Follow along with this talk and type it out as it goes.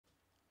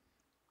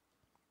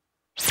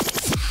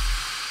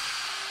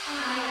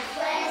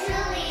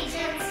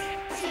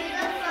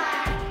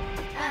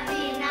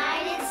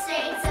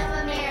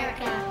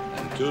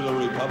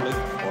republic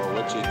for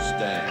which it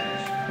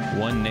stands.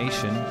 One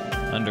nation,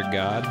 under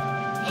God.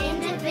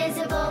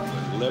 Indivisible.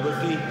 With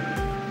liberty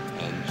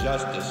and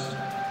justice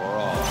for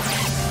all.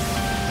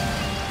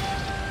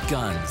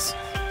 Guns,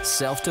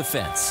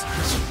 self-defense,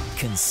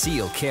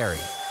 concealed carry.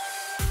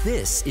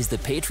 This is the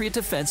Patriot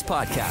Defense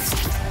Podcast.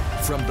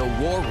 From the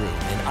war room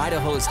in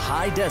Idaho's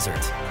high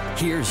desert,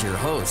 here's your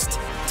host,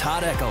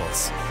 Todd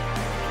Echols.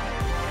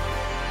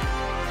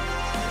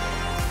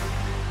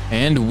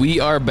 And we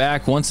are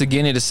back once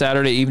again. It is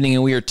Saturday evening,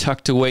 and we are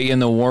tucked away in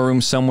the war room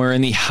somewhere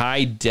in the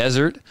high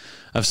desert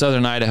of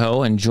southern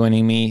Idaho. And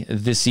joining me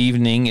this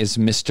evening is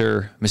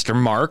Mr.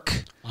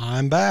 Mark.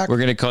 I'm back. We're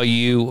going to call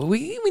you,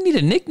 we need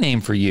a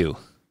nickname for you.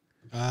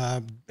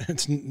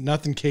 It's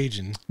nothing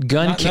Cajun.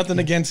 Nothing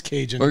against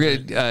Cajun. We're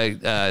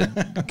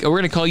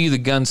gonna call you the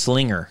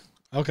gunslinger.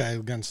 Okay,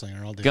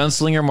 gunslinger. I'll do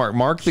Gunslinger Mark.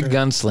 Mark the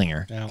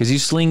gunslinger. Because you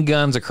sling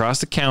guns across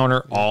the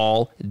counter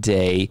all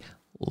day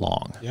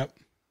long. Yep.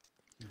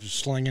 Just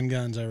slinging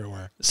guns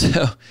everywhere.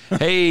 So,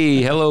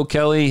 hey, hello,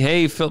 Kelly.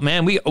 Hey, Phil.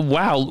 Man,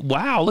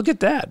 wow, look at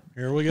that.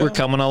 Here we go. We're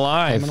coming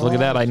alive. Look at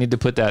that. I need to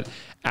put that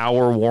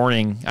hour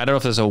warning. I don't know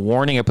if there's a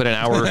warning. I put an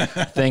hour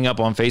thing up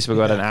on Facebook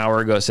about an hour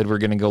ago. Said we're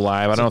going to go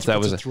live. I don't know if that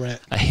was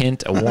a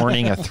hint, a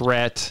warning, a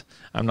threat.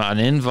 I'm not an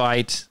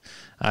invite.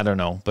 I don't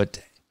know.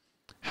 But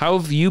how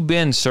have you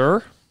been,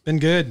 sir? Been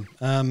good.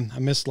 I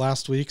missed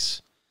last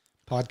week's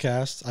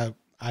podcast.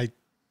 I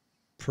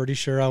pretty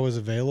sure I was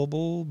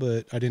available,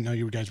 but I didn't know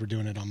you guys were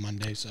doing it on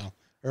Monday,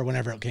 or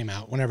whenever it came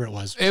out, whenever it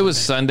was. It was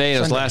Sunday.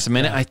 It was last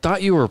minute. Yeah. I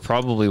thought you were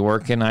probably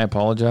working. I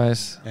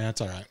apologize. Yeah, that's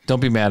all right.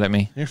 Don't be mad at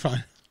me. You're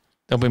fine.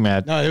 Don't be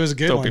mad. No, it was a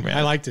good one.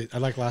 I liked it. I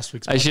liked last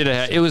week's podcast. I should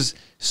have. It was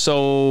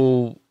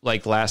so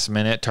like last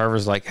minute.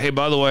 Tarver's like, "Hey,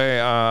 by the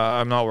way,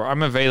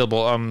 I'm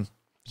available."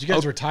 You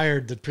guys were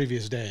tired the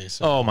previous day.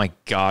 So. Oh my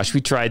gosh,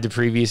 we tried the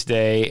previous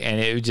day and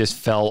it just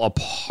fell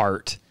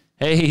apart.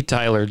 Hey,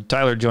 Tyler.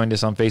 Tyler joined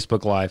us on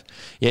Facebook Live.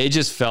 Yeah, it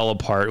just fell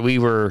apart.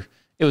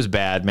 It was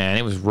bad, man.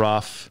 It was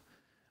rough.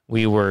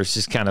 We were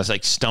just kind of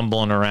like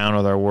stumbling around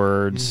with our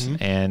words,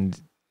 and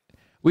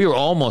we were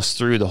almost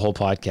through the whole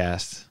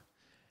podcast.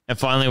 And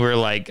finally, we're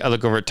like, I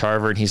look over at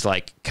Tarver, and he's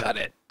like, cut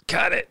it.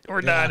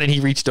 We're done. And he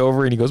reached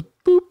over, and he goes,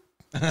 boop.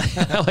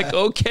 I'm like,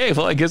 okay,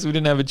 well, I guess we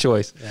didn't have a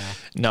choice. Yeah.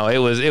 No, it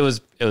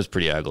was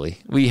pretty ugly.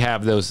 We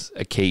have those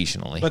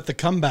occasionally. But the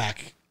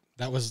comeback,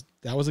 that was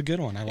a good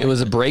one. It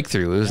was a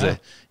breakthrough.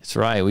 It's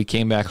right. We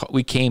came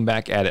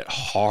back at it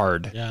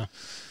hard. Yeah.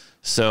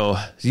 So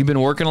you've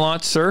been working a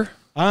lot, sir?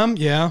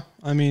 Yeah.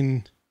 I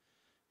mean,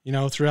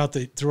 through all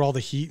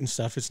the heat and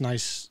stuff, it's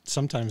nice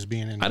sometimes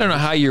being in. I don't know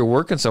how you're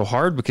working so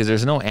hard because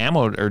there's no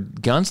ammo or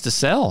guns to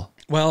sell.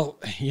 Well,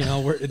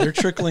 they're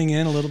trickling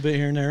in a little bit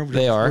here and there.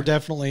 They are. We're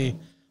definitely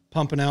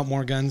pumping out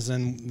more guns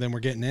than we're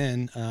getting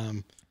in.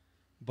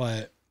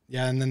 But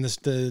yeah, and then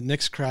the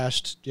Knicks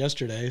crashed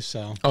yesterday.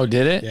 So. Oh,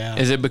 did it? Yeah.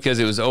 Is it because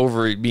it was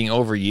being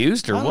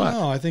overused or what?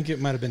 No, I think it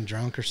might have been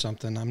drunk or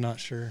something. I'm not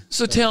sure.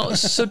 So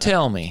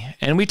tell me.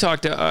 And we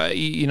talked to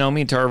me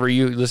and Tarver.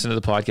 You listened to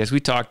the podcast.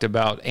 We talked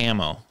about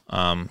ammo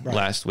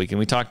last week, and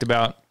we talked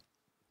about.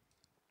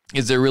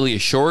 Is there really a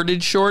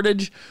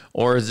shortage,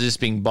 or is this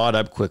being bought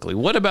up quickly?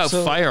 What about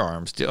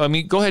firearms? I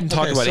mean, go ahead and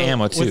talk about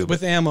ammo too.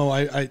 With ammo,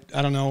 I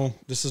don't know.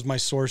 This is my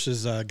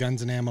source's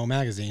Guns and Ammo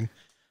magazine.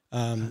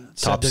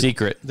 Top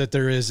secret. That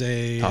there is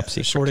a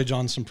shortage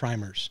on some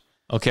primers.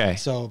 Okay.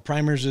 So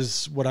primers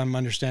is what I'm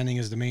understanding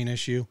is the main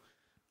issue.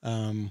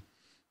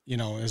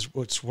 Is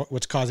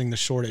what's causing the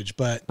shortage.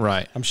 But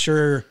right. I'm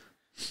sure,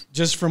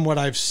 just from what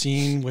I've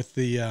seen with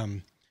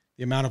the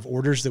amount of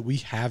orders that we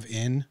have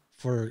in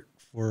for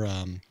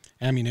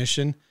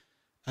ammunition,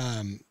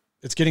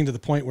 it's getting to the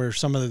point where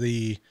some of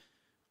the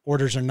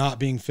orders are not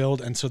being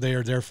filled, and so they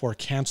are therefore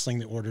canceling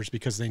the orders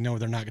because they know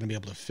they're not going to be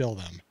able to fill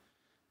them,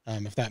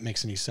 if that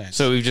makes any sense.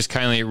 So we've just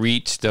kind of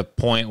reached the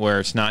point where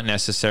it's not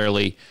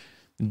necessarily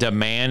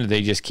demand,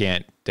 they just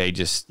can't,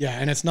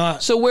 and it's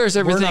not. So where's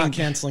everything? We're not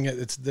canceling it.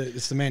 It's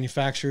the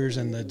manufacturers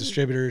and the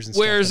distributors and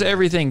where's stuff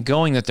everything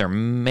going that they're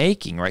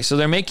making, right? So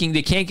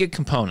they can't get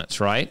components,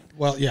 right?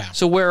 Well, yeah.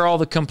 So where are all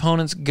the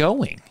components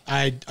going?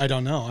 I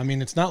don't know. I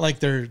mean, it's not like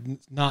they're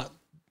not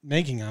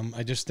making them.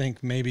 I just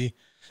think maybe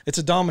it's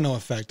a domino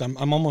effect. I'm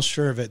almost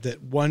sure of it,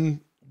 that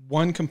one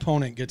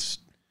component gets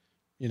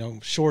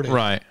shorted,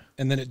 right,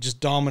 and then it just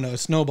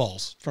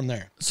snowballs from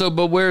there. So,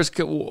 but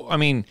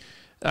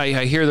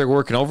I hear they're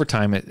working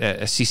overtime at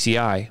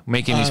CCI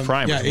making these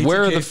primers. Yeah,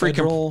 where are the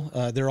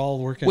freaking? They're all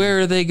working.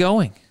 Where are they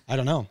going? I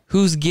don't know.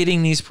 Who's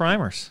getting these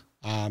primers?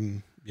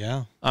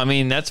 Yeah. I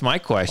mean, that's my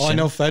question. Well, I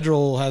know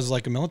Federal has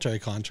like a military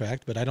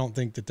contract, but I don't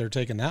think that they're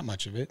taking that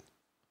much of it.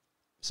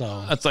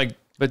 So that's like,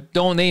 but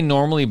don't they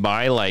normally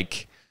buy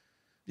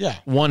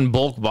one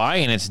bulk buy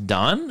and it's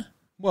done?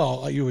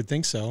 Well, you would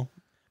think so,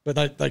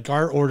 but like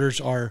our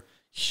orders are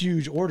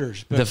huge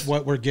orders, but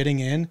what we're getting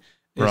in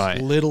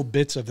is little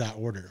bits of that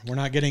order. We're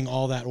not getting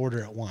all that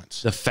order at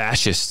once. The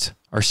fascists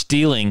are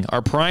stealing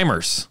our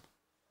primers.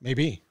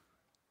 Maybe.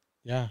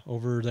 Yeah,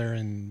 over there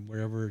in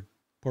wherever,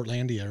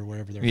 Portlandia or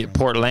wherever they're from.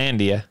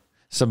 Portlandia.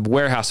 some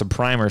warehouse of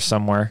primers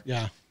somewhere.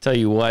 Yeah. Tell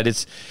you what,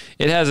 it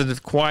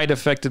hasn't quite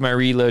affected my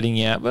reloading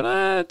yet, but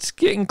it's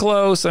getting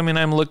close. I mean,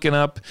 I'm looking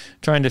up,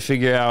 trying to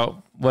figure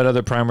out what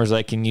other primers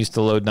I can use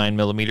to load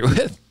 9mm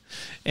with.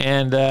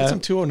 And Get some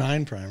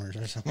 209 primers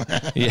or something.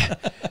 yeah.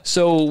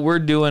 So we're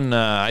doing,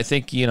 I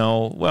think,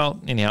 well,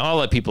 anyhow, I'll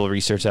let people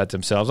research that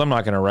themselves. I'm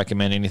not going to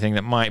recommend anything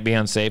that might be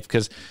unsafe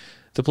because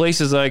the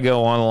places I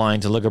go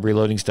online to look up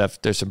reloading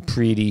stuff, there's some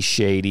pretty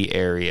shady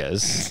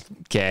areas.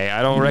 Okay.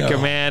 I don't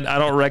recommend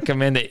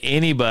that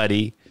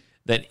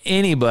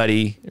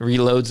anybody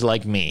reloads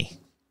like me.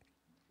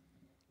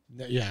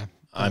 Yeah.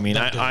 I mean,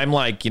 I'm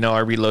like, I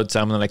reload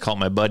some and then I call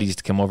my buddies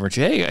to come over and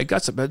say, hey, I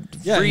got some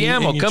free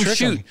ammo. Come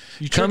shoot.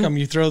 You trick them.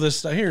 You throw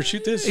this. Here,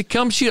 shoot this.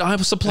 Come shoot. I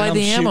will supply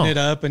the ammo. I'm shooting it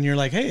up and you're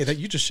like, hey,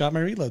 you just shot my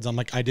reloads. I'm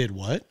like, I did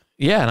what?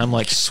 Yeah. And I'm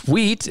like,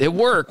 sweet. It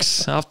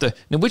works. I'll have to.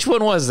 Now, which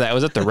one was that?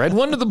 Was it the red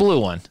one or the blue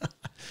one?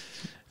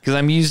 Because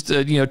I'm used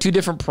to, 2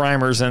 different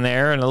primers in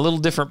there and a little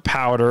different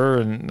powder.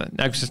 And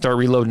I can start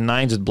reloading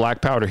 9s with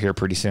black powder here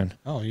pretty soon.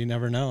 Oh, you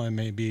never know. It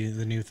may be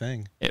the new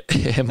thing.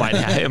 It might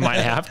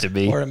have to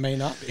be. Or it may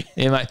not be.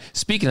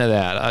 Speaking of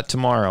that,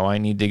 tomorrow I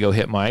need to go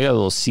hit I got a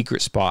little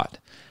secret spot.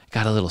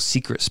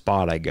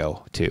 I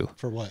go to.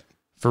 For what?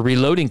 For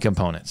reloading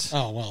components.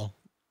 Oh, well,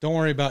 don't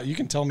worry about it. You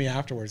can tell me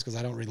afterwards because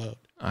I don't reload.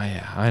 Oh,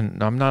 yeah. I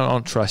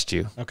don't trust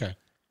you. Okay.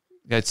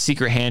 Got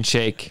secret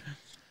handshake.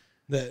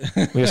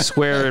 We have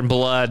swear in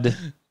blood.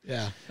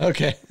 Yeah.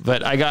 Okay.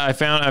 But I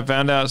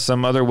found out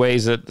some other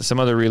ways that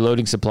some other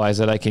reloading supplies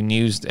that I can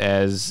use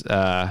as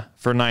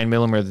for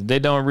 9mm. They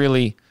don't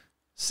really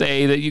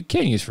say that you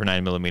can use for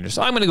 9mm.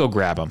 So I'm going to go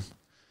grab them.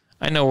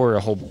 I know where a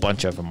whole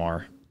bunch of them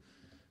are.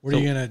 Are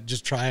you going to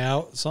just try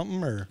out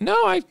something or?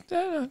 No, I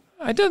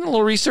did a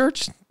little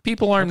research.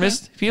 People aren't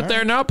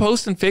they're not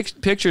posting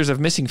pictures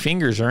of missing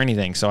fingers or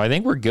anything. So I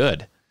think we're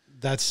good.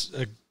 That's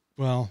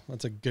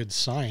a good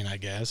sign, I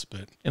guess,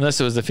 but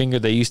unless it was the finger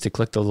they used to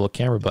click the little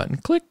camera button.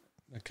 Click.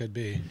 That could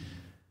be.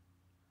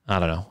 I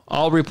don't know.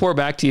 I'll report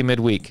back to you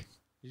midweek.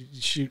 You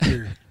shoot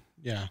your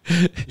you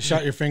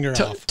shot your finger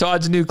off.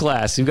 Todd's new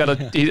class. You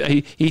got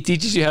he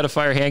teaches you how to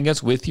fire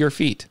handguns with your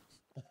feet.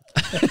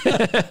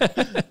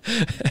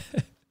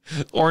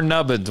 Or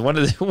nubbins, one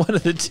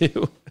of the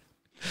two.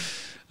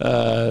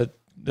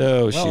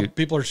 Shoot.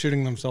 People are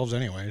shooting themselves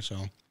anyway, so.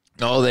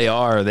 Oh, they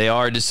are.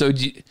 So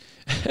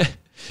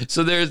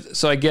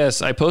I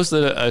guess I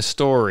posted a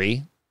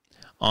story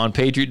on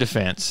Patriot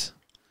Defense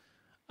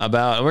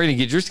about, we're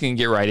just going to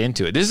get right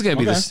into it. This is going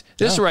to be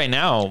this right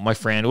now, my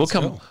friend.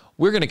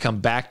 We're going to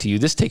come back to you.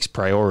 This takes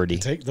priority.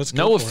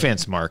 No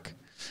offense, Mark.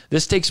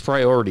 This takes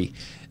priority.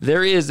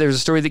 There's a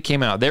story that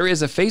came out. There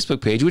is a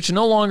Facebook page which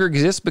no longer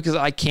exists because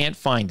I can't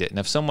find it. And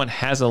if someone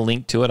has a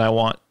link to it, I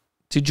want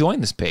to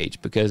join this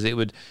page because it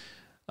would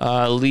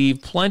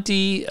leave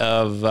plenty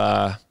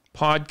of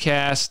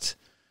podcast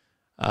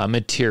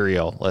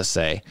material, let's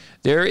say.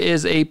 There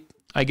is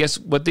I guess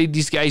what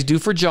these guys do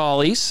for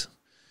jollies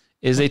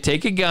is they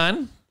take a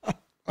gun.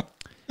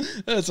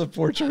 That's a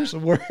poor choice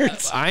of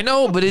words. I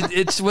know, but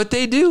it's what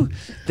they do.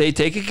 They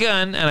take a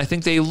gun, and I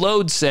think they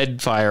load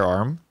said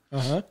firearm.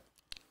 Uh-huh.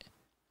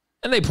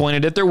 And they point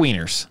it at their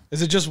wieners.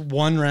 Is it just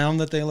one round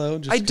that they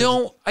load? I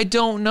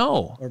don't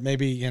know. Or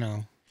maybe,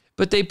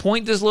 But they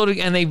point this loading,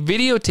 and they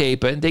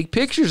videotape it, and take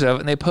pictures of it,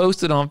 and they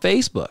post it on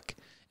Facebook.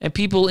 And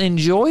people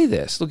enjoy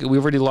this. Look,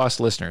 we've already lost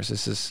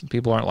listeners.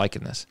 People aren't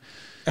liking this.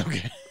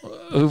 Okay.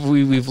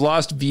 We've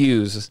lost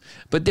views.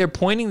 But they're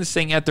pointing this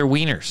thing at their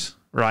wieners,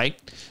 right?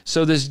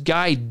 So this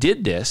guy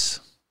did this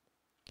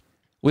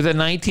with a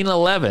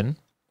 1911,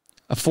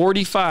 a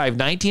 45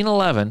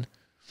 1911,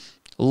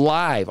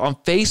 live on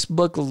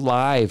Facebook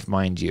Live,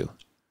 mind you.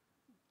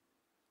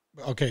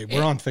 Okay,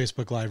 we're on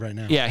Facebook Live right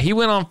now. Yeah, he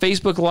went on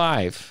Facebook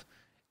Live,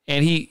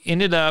 and he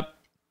ended up,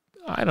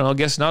 I don't know, I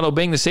guess not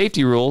obeying the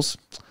safety rules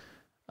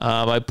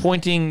by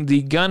pointing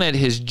the gun at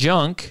his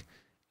junk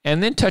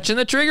and then touching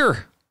the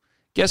trigger.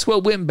 Guess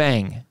what went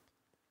bang?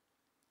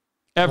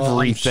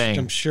 Everything.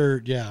 I'm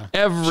sure, yeah.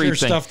 Everything.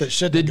 Sure stuff that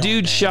should. The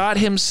dude shot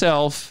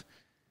himself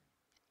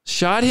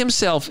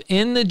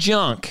in the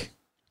junk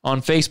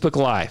on Facebook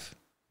Live.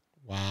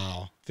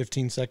 Wow.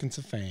 15 seconds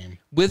of fame.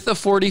 With the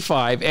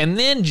 45, and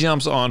then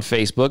jumps on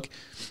Facebook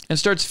and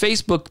starts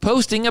Facebook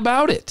posting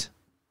about it.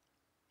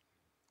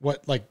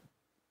 What, like,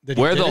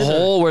 where the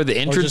hole, where the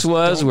entrance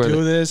was, where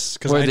do this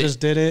because I just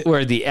did it,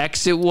 where the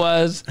exit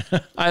was.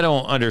 I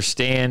don't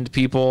understand,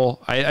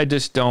 people. I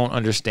just don't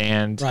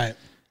understand. Right.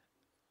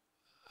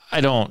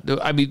 I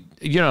mean,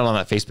 you're not on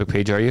that Facebook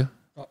page, are you?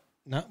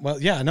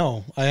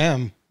 No, I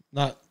am.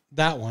 Not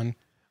that one.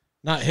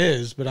 Not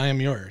his, but I am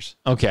yours.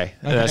 Okay.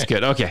 That's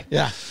good. Okay.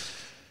 Yeah.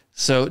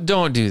 So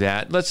don't do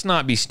that. Let's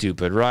not be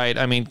stupid, right?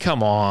 I mean,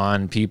 come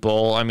on,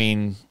 people. I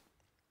mean,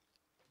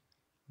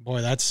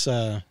 boy, that's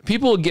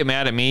people get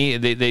mad at me.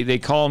 They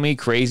call me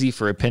crazy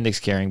for appendix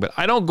carrying, but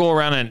I don't go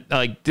around and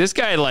like this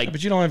guy like.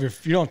 But you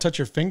don't touch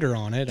your finger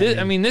on it.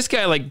 I mean, this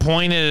guy like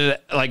pointed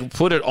like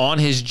put it on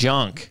his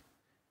junk.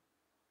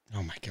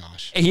 Oh my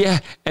gosh. Yeah,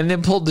 and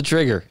then pulled the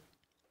trigger.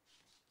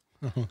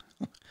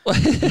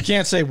 You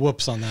can't say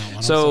whoops on that one.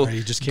 I'm So sorry,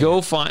 you just can't.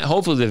 go find,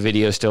 hopefully the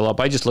video's still up.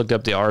 I just looked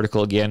up the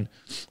article again,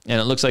 and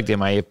it looks like they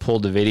might have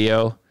pulled the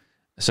video.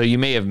 So you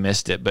may have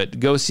missed it, but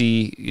go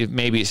see if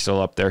maybe it's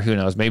still up there. Who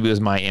knows? Maybe it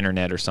was my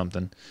internet or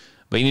something.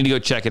 But you need to go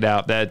check it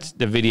out. The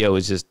video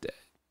is just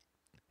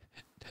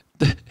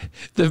the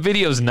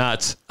video's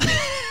nuts.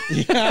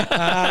 Yeah,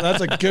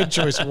 that's a good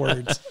choice of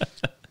words.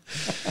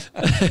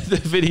 The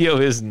video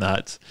is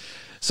nuts.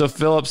 So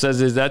Philip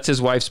says that's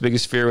his wife's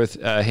biggest fear with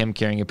him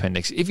carrying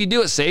appendix. If you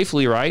do it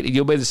safely, right? If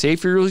you obey the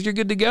safety rules, you're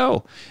good to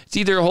go. It's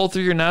either a hole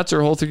through your nuts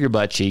or a hole through your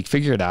butt cheek.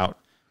 Figure it out.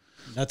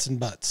 Nuts and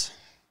butts.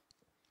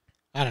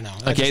 I don't know.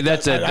 Okay,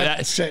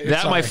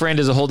 that my friend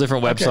is a whole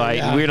different website.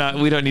 Yeah.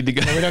 We don't need to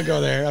go. No, we don't go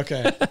there.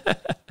 Okay.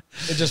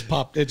 It just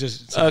popped.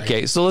 Sorry.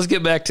 Okay, so let's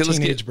get back to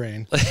teenage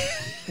brain.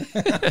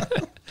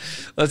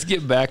 Let's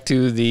get back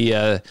to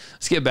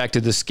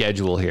the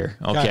schedule here.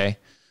 Okay,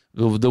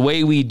 the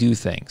way we do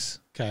things.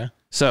 Okay.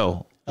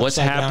 So what's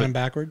Upside down happened? and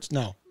backwards?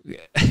 No.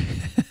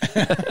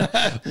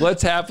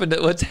 What's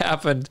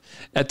happened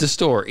at the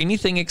store?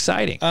 Anything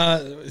exciting?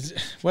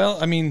 Well,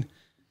 I mean,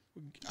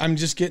 I'm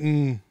just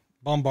getting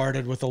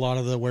bombarded with a lot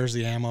of the where's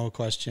the ammo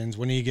questions.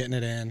 When are you getting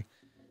it in?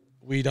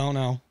 We don't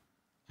know.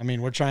 I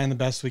mean, we're trying the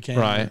best we can.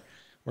 Right.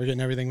 We're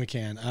getting everything we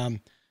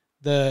can.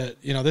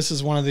 This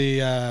is one of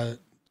the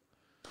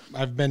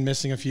I've been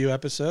missing a few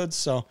episodes,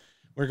 so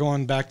we're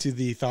going back to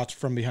the thoughts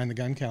from behind the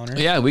gun counter.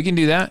 Yeah, we can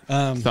do that.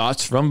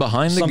 Thoughts from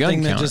behind the gun counter.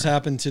 Something that just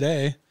happened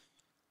today.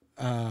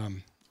 Do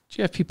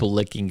you have people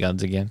licking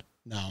guns again?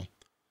 No,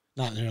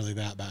 not nearly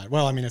that bad.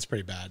 Well, I mean, it's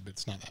pretty bad, but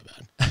it's not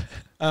that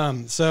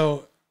bad.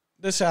 So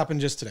this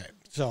happened just today.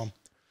 So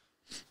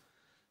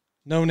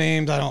no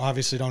names. I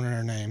obviously don't know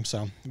her name.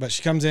 So, but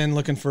she comes in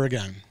looking for a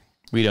gun.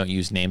 We don't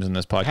use names in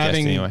this podcast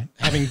anyway.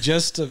 Having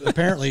just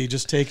apparently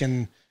just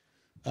taken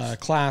a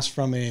class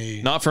from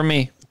a Not from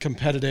me.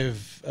 competitive,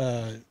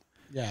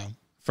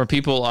 For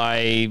people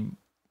I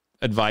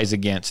advise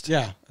against.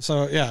 yeah.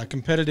 So yeah,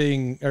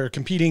 competing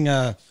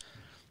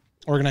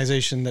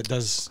organization that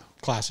does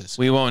classes.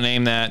 We won't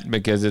name that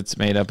because it's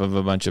made up of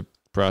a bunch of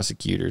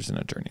prosecutors and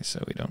attorneys,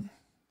 so we don't.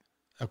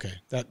 Okay,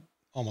 that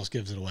almost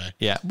gives it away.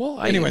 Yeah.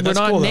 Well, Anyway, we're that's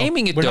not cool, though.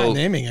 naming it We're though. not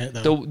naming it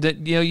though.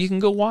 You can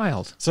go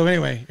wild. So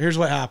anyway, here's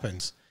what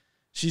happens.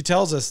 She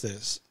tells us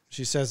this.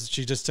 She says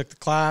she just took the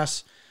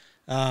class.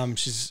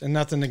 She's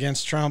nothing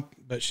against Trump,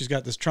 but she's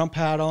got this Trump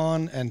hat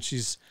on, and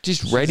she's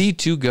ready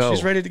to go.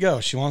 She's ready to go.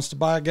 She wants to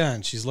buy a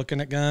gun. She's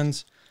looking at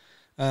guns.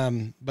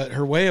 But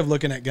her way of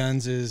looking at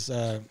guns is,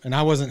 and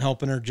I wasn't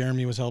helping her.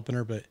 Jeremy was helping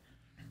her, but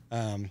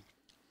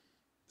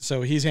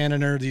so he's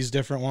handing her these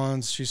different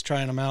ones. She's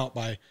trying them out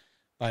by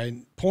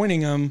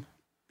pointing them,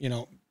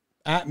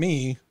 at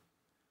me.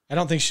 I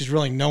don't think she's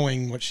really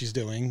knowing what she's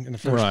doing in the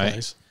first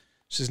place.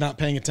 She's not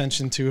paying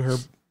attention to her,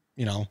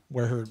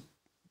 where her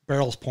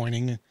barrel's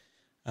pointing,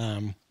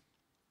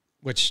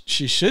 which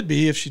she should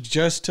be. If she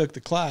just took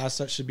the class,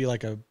 that should be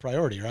like a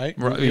priority, right?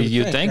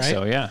 You'd think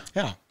so, yeah.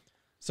 Yeah.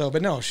 So,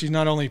 but no, she's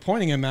not only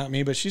pointing him at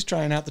me, but she's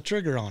trying out the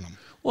trigger on him.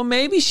 Well,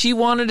 maybe she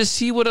wanted to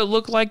see what it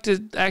looked like to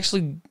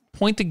actually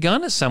point the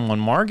gun at someone,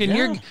 Mark.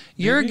 And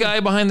you're a guy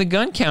behind the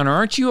gun counter.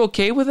 Aren't you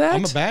okay with that?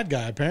 I'm a bad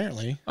guy,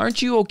 apparently.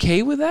 Aren't you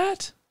okay with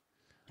that?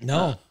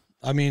 No.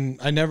 I mean,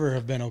 I never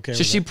have been okay with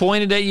So she it.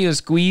 pointed at you and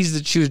squeezed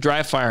that she was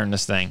dry firing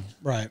this thing.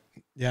 Right.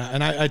 Yeah.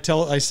 And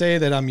I say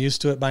that I'm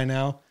used to it by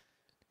now,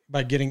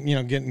 by getting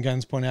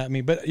guns pointed at me,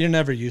 but you're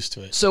never used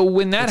to it. So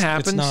when that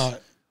happens,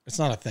 it's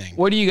not a thing.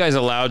 what are you guys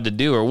allowed to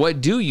do, or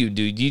what do?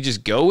 Do you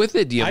just go with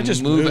it? Do you I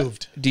just move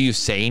moved. Do you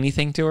say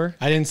anything to her?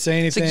 I didn't say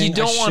anything. It's like you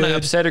don't want to should.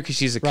 upset her because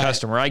she's a Right.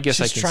 customer. I guess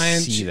She's I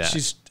can see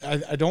that.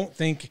 I don't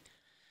think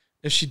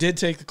if she did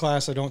take the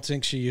class, I don't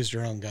think she used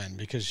her own gun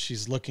because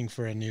she's looking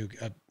for a new.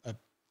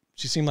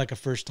 She seemed like a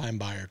first time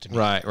buyer to me.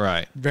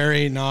 Right.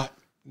 Very not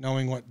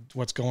knowing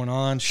what's going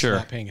on. She's Sure.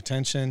 not paying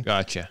attention.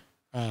 Gotcha.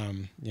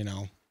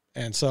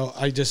 And so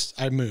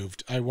I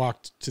moved. I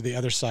walked to the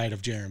other side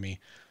of Jeremy.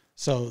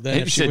 So then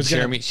If if you she said, was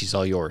Jeremy, she's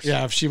all yours.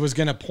 yeah, if she was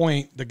going to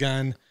point the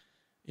gun,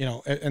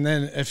 and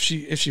then if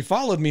she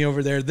followed me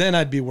over there, then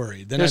I'd be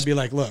worried. Then I'd be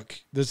like, look,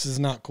 this is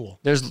not cool.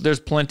 There's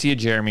plenty of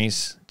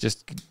Jeremys.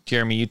 Just,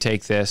 Jeremy, you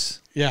take this.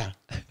 Yeah.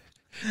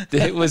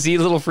 Was he a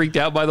little freaked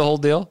out by the whole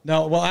deal?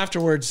 No, well,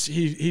 afterwards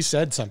he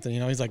said something,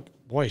 he's like,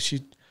 boy,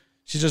 she's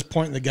just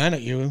pointing the gun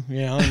at you,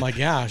 I'm like,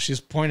 yeah, she's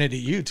pointed at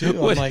you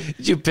too. I'm like,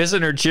 did you piss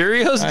in her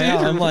Cheerios,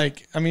 dude? I'm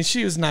like, I mean,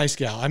 she was a nice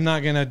gal. I'm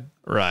not going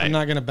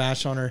to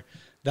bash on her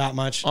that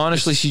much.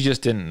 Honestly, she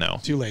just didn't know.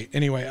 Too late.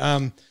 Anyway,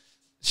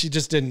 she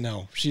just didn't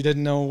know. She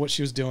didn't know what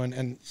she was doing.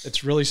 And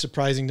it's really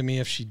surprising to me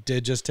if she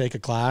did just take a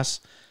class.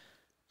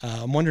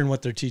 I'm wondering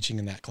what they're teaching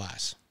in that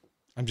class.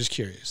 I'm just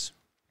curious.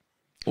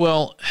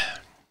 Well,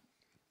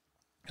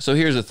 so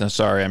here's the thing.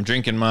 Sorry, I'm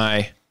drinking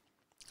I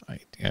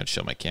gotta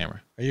show my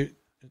camera.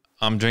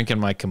 I'm drinking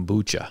my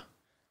kombucha.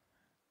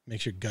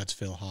 Makes your guts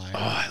feel high. Oh,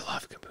 I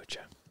love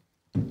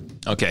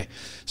kombucha. Okay.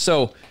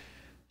 So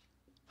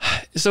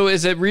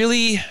is it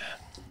really,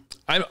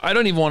 I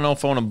don't even want to know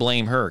if I want to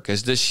blame her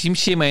because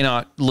she may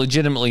not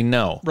legitimately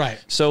know. Right.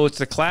 So it's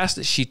the class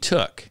that she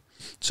took.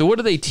 So what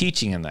are they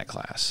teaching in that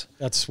class?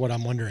 That's what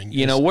I'm wondering.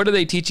 You know, what are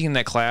they teaching in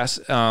that class?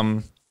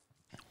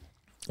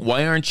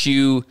 Why aren't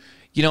you,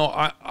 you know,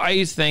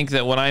 I think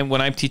that when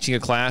I'm teaching a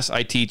class,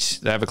 I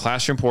have a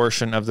classroom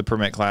portion of the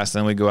permit class,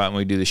 then we go out and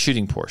we do the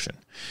shooting portion.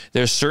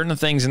 There's certain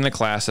things in the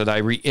class that I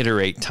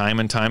reiterate time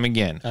and time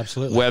again.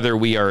 Absolutely. Whether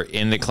we are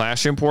in the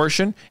classroom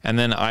portion, and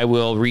then I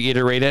will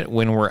reiterate it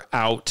when we're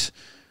out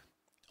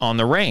on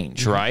the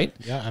range, right?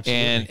 Yeah,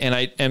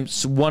 absolutely. And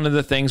one of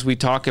the things we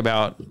talk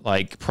about,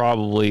 like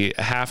probably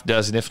a half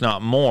dozen, if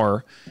not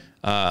more,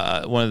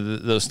 one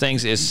of those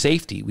things is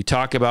safety. We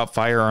talk about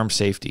firearm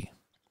safety.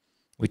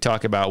 We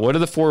talk about what are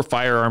the 4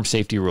 firearm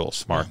safety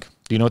rules, Mark?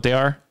 Do you know what they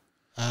are?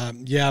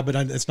 Yeah, but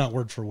it's not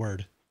word for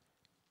word.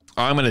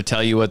 I'm going to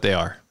tell you what they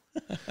are.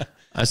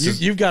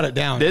 You've got it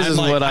down. This is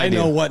what I do.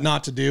 know what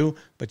not to do,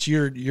 but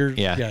you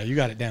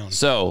got it down.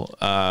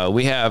 So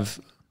we have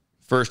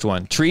first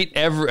one. Treat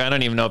every. I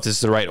don't even know if this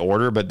is the right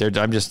order, but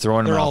I'm just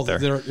throwing them out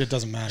there. It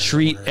doesn't matter.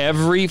 Treat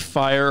every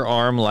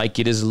firearm like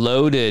it is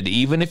loaded,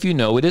 even if you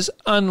know it is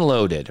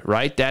unloaded.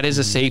 Right? That is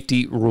a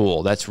safety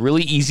rule. That's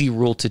really easy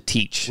rule to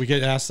teach. We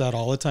get asked that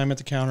all the time at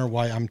the counter.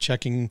 Why I'm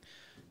checking.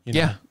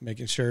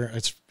 Making sure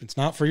it's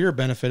not for your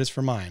benefit. It's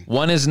for mine.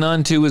 1 is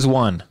none. 2 is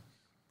 1.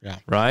 Yeah.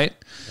 Right?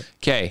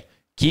 Okay.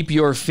 Keep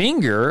your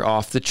finger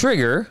off the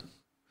trigger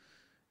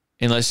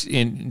unless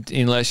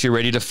you're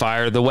ready to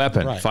fire the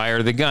weapon, right.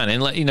 Fire the gun.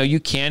 And you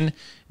can,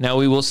 now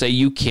we will say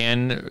you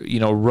can,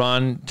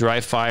 run,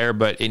 dry fire,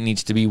 but it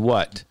needs to be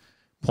what?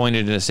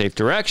 Pointed in a safe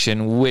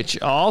direction,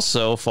 which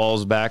also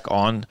falls back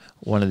on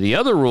one of the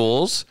other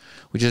rules,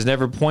 which is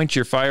never point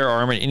your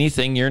firearm at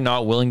anything you're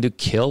not willing to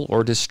kill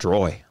or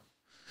destroy.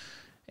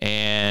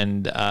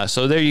 And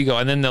so there you go.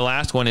 And then the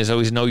last one is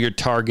always know your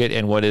target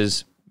and what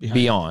is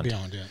beyond.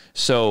 Beyond, yeah.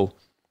 So,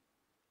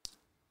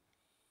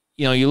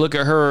 you look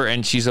at her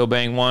and she's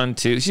obeying 1,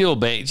 2.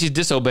 She's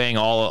disobeying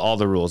all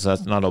the rules.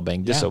 That's not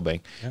obeying,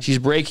 disobeying. Yeah. She's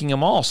breaking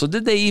them all. So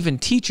did they even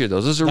teach her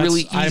those? Those are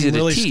really easy to teach. I'm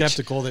really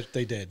skeptical that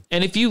they did.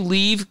 And if you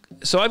leave,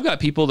 so I've got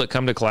people that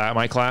come to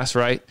my class,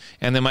 right?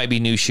 And they might be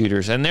new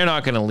shooters, and they're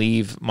not going to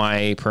leave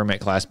my permit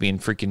class being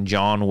freaking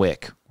John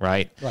Wick,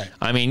 right? Right.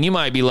 I mean, you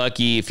might be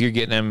lucky if you're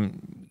getting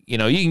them. You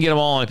can get them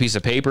all on a piece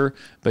of paper,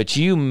 but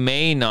you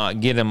may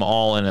not get them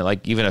all in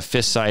even a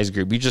fist-sized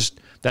group.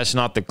 That's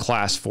not the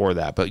class for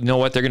that. But you know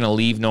what? They're going to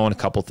leave knowing a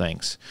couple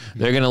things. Mm-hmm.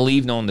 They're going to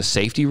leave knowing the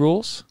safety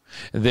rules.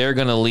 They're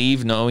going to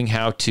leave knowing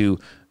how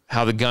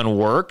the gun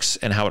works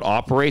and how it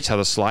operates, how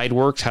the slide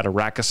works, how to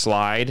rack a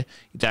slide,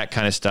 that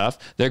kind of stuff.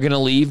 They're going to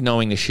leave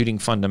knowing the shooting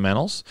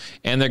fundamentals,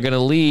 and they're going to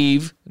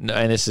leave.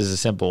 And this is a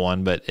simple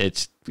one, but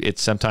it's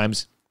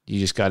sometimes you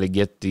just got to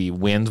get the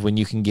wins when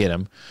you can get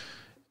them.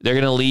 They're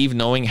going to leave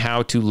knowing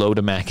how to load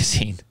a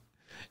magazine.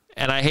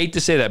 And I hate to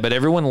say that, but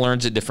everyone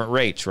learns at different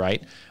rates,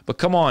 right? But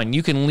come on,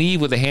 you can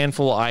leave with a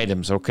handful of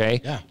items,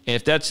 okay? Yeah.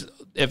 And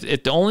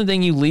if the only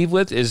thing you leave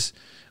with is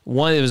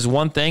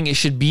one thing, it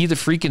should be the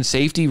freaking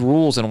safety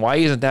rules. And why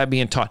isn't that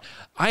being taught?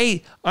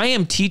 I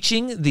am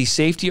teaching the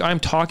safety.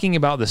 I'm talking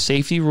about the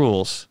safety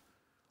rules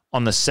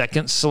on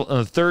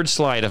the third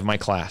slide of my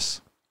class.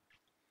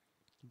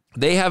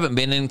 They haven't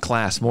been in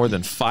class more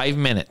than 5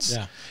 minutes,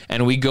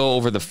 and we go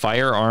over the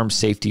firearm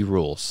safety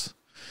rules.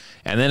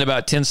 And then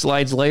about 10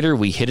 slides later,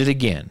 we hit it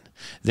again.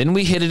 Then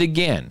we hit it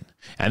again.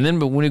 And then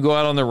when we go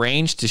out on the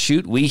range to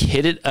shoot, we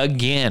hit it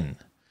again.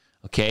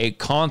 Okay,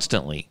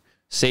 constantly.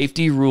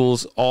 Safety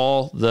rules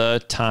all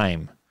the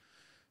time.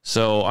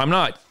 So I'm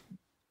not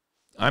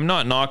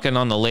knocking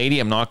on the lady.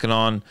 I'm knocking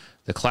on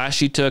the class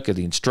she took, or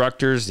the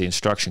instructors, the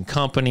instruction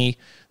company.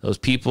 Those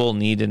people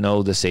need to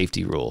know the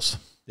safety rules.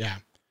 Yeah.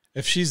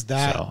 If she's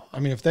that,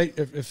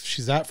 if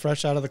she's that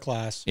fresh out of the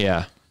class,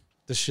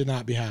 this should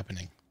not be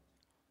happening.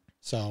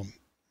 So,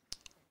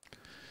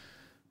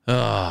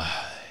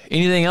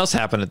 anything else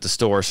happen at the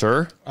store,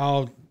 sir?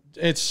 Oh,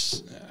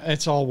 it's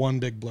all one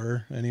big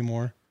blur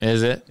anymore.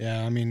 Is it?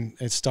 Yeah,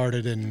 it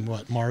started in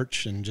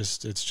March, and it's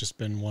just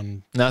been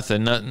one.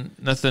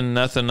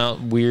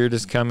 Nothing weird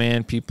has come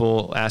in.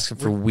 People asking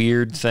for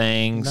weird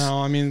things.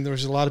 No,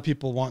 there's a lot of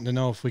people wanting to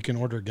know if we can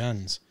order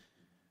guns,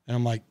 and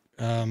I'm like,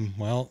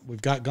 well,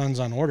 we've got guns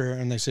on order,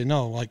 and they say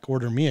no,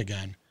 order me a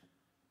gun,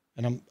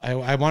 and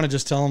I want to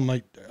just tell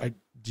them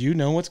do you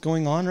know what's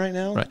going on right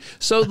now? Right.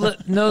 So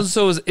no.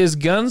 So is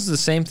guns the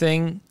same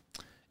thing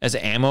as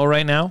ammo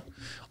right now?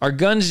 Are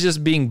guns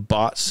just being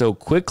bought so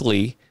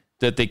quickly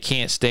that they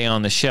can't stay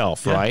on the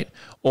shelf, right?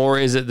 Or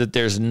is it that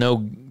there's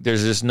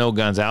just no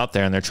guns out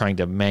there and they're trying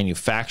to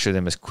manufacture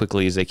them as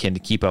quickly as they can to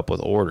keep up with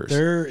orders?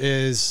 There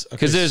is,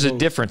 because there's a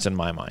difference in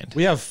my mind.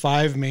 We have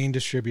 5 main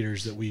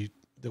distributors that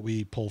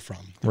we pull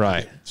from,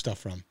 right? Get stuff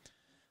from,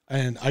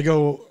 and I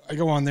go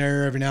on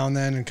there every now and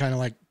then and kind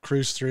of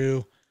cruise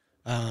through.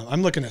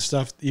 I'm looking at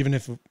stuff even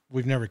if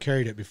we've never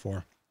carried it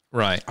before.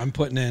 Right. I'm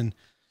putting in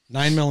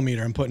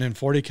 9mm. I'm putting in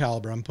 40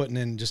 caliber. I'm putting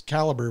in just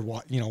caliber.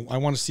 I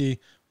want to see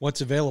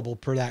what's available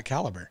per that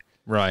caliber.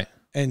 Right.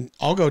 And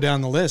I'll go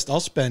down the list. I'll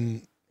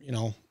spend,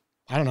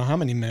 I don't know how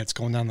many minutes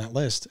going down that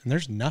list, and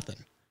there's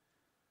nothing.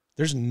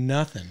 There's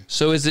nothing.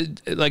 So is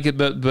it like,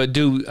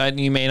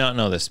 you may not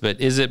know this,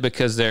 but is it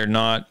because they're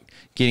not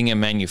getting it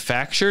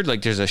manufactured?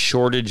 Like there's a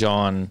shortage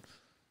on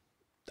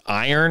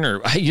iron,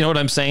 or you know what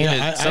I'm saying?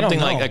 Yeah, It's I something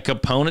don't like know. a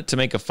component to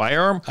make a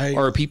firearm,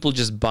 or are people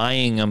just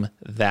buying them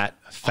that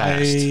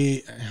fast?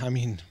 I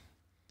mean,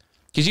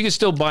 Because you can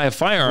still buy a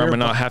firearm and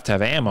not have to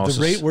have ammo.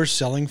 the rate we're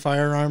selling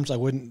firearms, I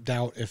wouldn't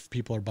doubt if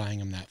people are buying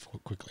them that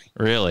quickly.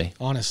 Really?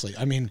 Honestly,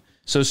 I mean,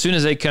 So as soon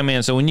as they come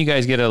in, so when you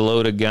guys get a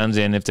load of guns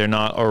in, if they're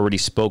not already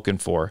spoken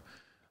for,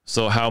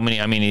 so how many?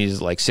 I mean,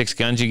 is like 6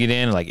 guns you get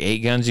in, like 8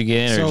 guns you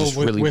get in, or so just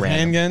with, really with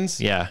random? handguns,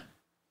 Yeah,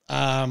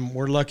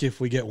 we're lucky if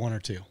we get 1 or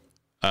 2.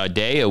 a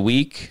day, a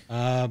week,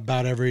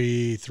 About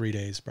every 3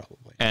 days,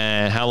 probably.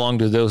 and how long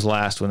do those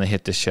last when they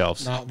hit the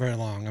shelves? Not very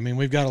long. I mean,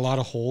 we've got a lot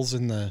of holes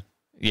in the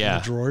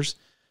drawers.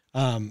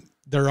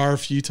 There are a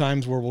few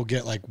times where we'll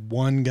get like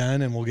 1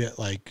 gun and we'll get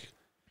like,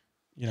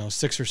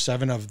 6 or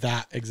 7 of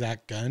that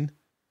exact gun.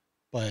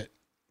 But,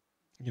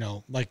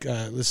 like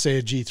let's say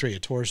a G3, a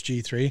Taurus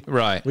G3.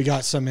 Right. We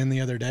got some in the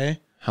other day.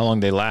 How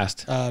long they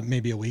last?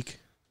 Maybe a week.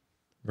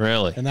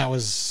 Really? And that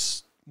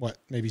was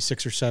maybe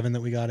 6 or 7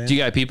 that we got in. Do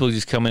you got people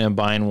just coming in and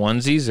buying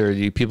onesies, or do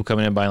you people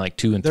coming in and buying like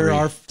 2 and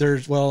 3?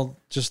 There's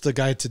just the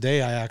guy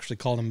today, I actually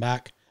called him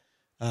back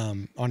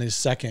on his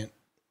second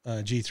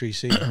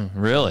G3C.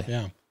 Really?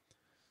 Yeah.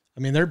 I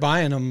mean, they're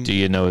buying them. Do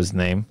you know his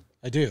name?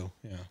 I do.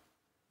 Yeah.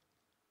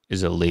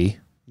 Is it Lee?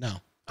 No.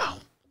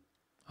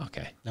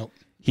 Okay. Nope.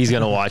 He's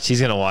gonna watch.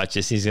 He's gonna watch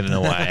this. He's gonna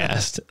know why I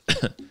asked.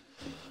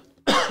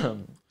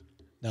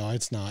 No,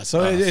 it's not.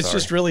 So it's sorry.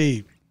 just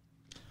really,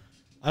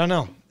 I don't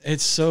know.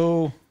 It's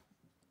so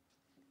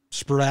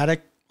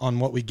sporadic on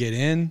what we get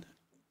in.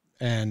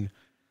 And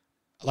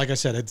like I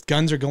said,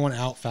 guns are going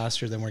out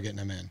faster than we're getting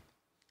them in.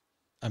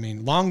 I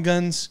mean, long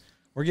guns,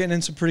 we're getting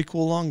in some pretty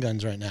cool long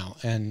guns right now.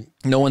 And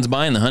No one's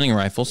buying the hunting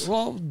rifles.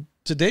 well,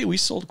 today we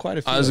sold quite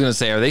a few. I was gonna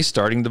say, are they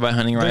starting to buy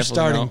hunting They're rifles?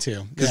 starting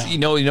to. Because Yeah. you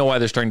know why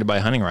they're starting to buy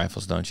hunting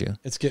rifles, don't you?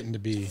 It's getting to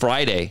be.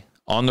 Friday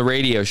on the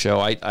radio show,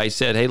 I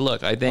said, hey,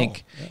 look, I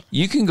think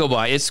you can go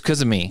buy. It's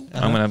because of me.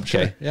 I'm gonna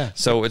Sure, yeah.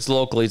 So it's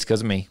locally. It's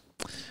because of me.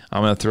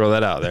 I'm gonna throw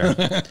that out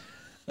there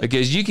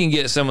because you can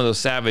get some of those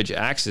Savage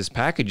Axis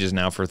packages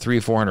now for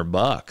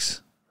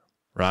 $300-400,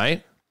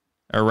 right?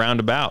 Or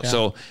roundabout. Yeah.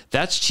 So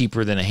that's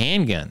cheaper than a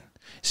handgun.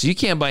 So you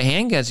can't buy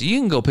handguns. You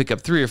can go pick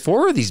up 3 or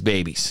 4 of these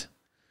babies.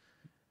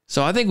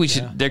 So I think we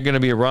should. They're going to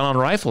be a run on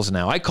rifles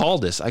now. I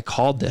called this. Well,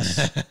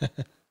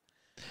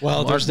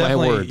 Mark there's my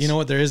definitely, words. you know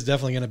what, there is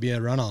definitely going to be a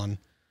run on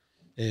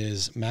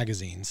is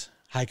magazines,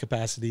 high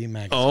capacity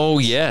magazines. Oh,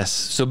 yes.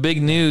 So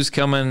big news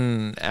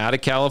coming out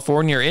of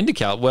California or into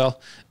Cal. Well,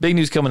 big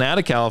news coming out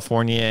of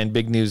California and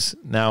big news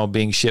now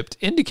being shipped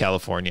into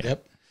California.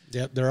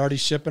 Yep. They're already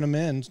shipping them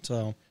in.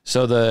 So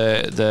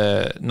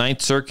the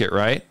Ninth Circuit,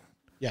 right?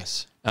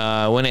 Yes.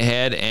 Went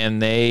ahead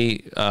and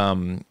they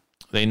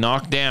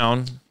knocked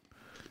down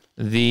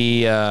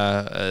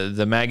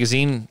the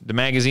magazine,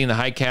 the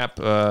high cap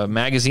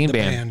magazine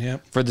ban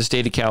yep. for the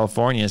state of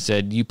California.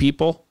 Said, you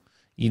people,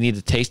 you need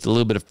to taste a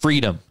little bit of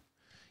freedom.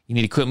 You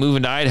need to quit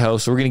moving to Idaho.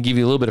 So we're going to give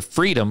you a little bit of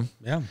freedom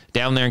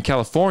down there in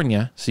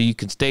California so you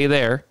can stay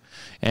there.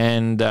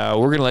 And we're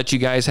going to let you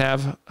guys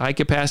have high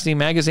capacity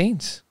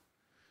magazines.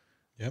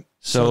 Yep.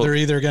 So they're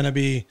either going to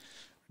be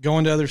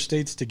going to other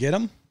states to get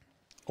them,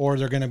 or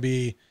there's going to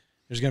be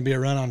a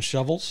run on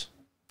shovels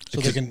so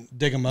they can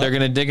dig them up. they're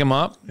going to dig them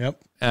up. Yep.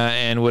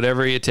 And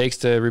whatever it takes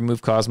to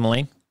remove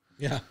cosmoline.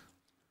 Yeah.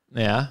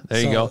 Yeah,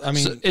 there you go. I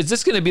mean, so is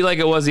this going to be like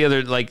it was the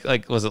other, like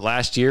was it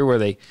last year where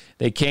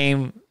they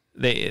came,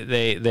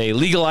 they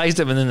legalized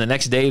them and then the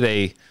next day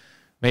they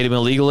made them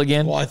illegal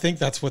again? well, I think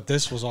that's what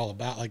this was all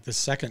about. Like the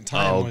second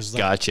time was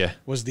gotcha.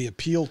 was the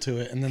appeal to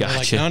it, and then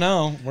Gotcha. they're like,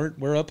 no,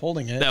 we're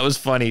upholding it. That was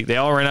funny. They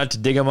all ran out to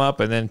dig them up,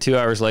 and then 2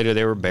 hours later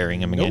they were burying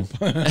them again.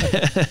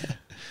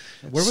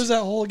 Where was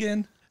that hole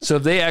again? So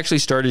have they actually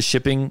started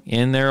shipping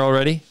in there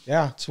already?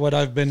 Yeah, it's what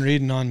I've been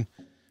reading on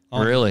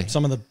Really?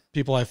 some of the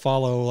people I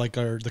follow, like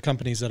the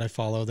companies that I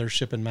follow. They're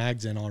shipping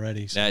mags in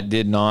already. So. That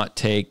did not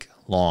take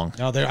long.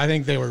 No, I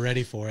think they were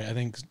ready for it. I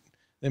think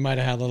they might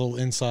have had a little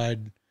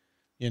inside,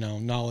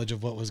 knowledge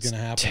of what was going to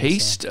happen.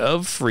 Taste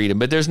of freedom,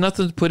 but there's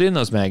nothing to put in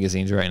those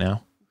magazines right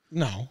now.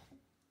 No,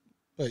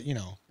 but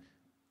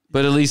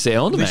But at least they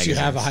own at the least magazines.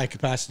 you have a high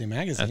capacity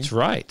magazine. That's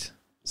right.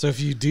 So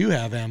if you do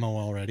have ammo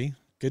already,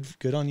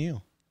 good on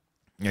you.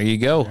 There you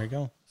go. There you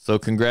go. So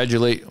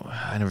congratulate.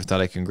 I never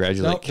thought I'd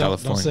congratulate Nope,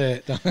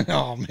 California. Don't say it.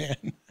 Oh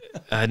man.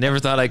 I never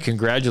thought I'd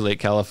congratulate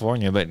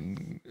California, but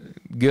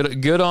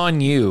good on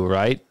you,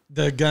 right?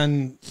 The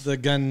gun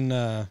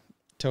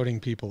toting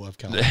people of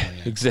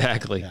California.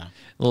 Exactly. Yeah.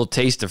 A little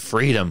taste of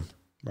freedom.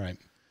 Right.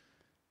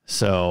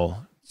 So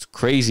it's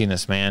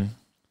craziness, man.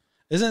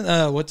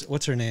 Isn't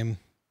what's her name?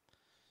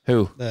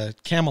 Who? The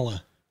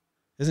Kamala.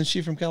 Isn't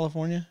she from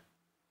California?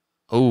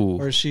 Oh,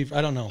 Or is she?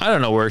 I don't know. I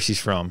don't know where she's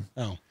from.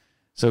 Oh.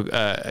 So,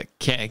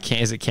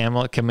 is it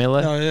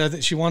Camilla? No, I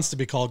think she wants to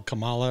be called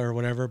Kamala or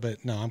whatever,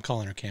 but no, I'm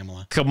calling her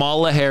Kamala.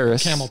 Camala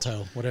Harris. Camel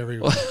toe, whatever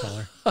you want to call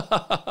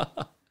her.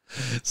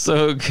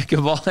 So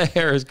Kamala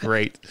Harris,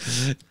 great.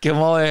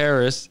 Kamala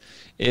Harris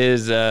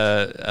is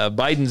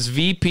Biden's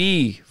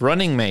VP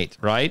running mate,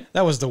 right?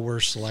 That was the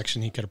worst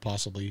selection he could have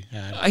possibly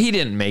had. He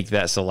didn't make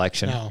that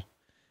selection. No.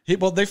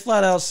 Well, they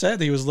flat out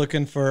said he was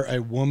looking for a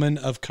woman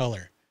of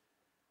color.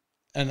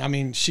 And I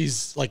mean,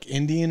 she's like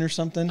Indian or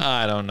something.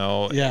 I don't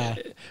know. Yeah.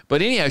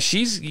 But anyhow,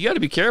 you got to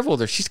be careful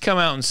with her. She's come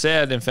out and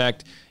said, in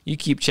fact, you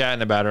keep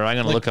chatting about her. I'm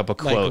going to look up a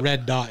quote. Like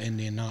red dot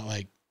Indian, not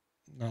like.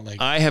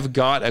 I have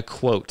got a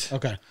quote.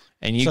 Okay.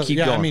 And you keep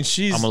going. I mean,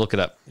 I'm going to look it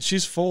up.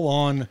 She's full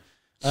on.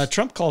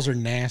 Trump calls her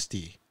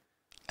nasty.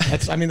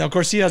 That's. I mean, of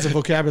course, he has a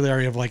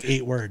vocabulary of like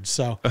 8 words.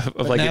 So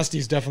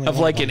nasty's definitely of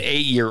one like of an them.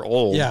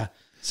 8-year-old. Yeah.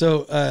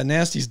 So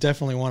nasty's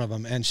definitely one of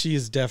them, and she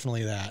is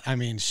definitely that. I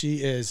mean,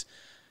 she's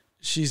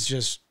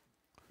just,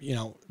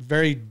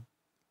 very.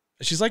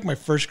 She's like my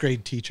first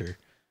grade teacher.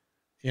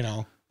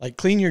 Like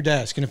clean your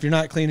desk, and if you're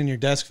not cleaning your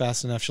desk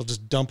fast enough, she'll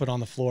just dump it on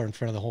the floor in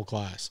front of the whole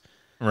class.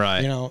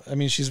 Right. I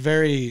mean, she's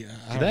very.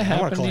 I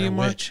want to call her a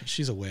Mark? witch.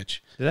 She's a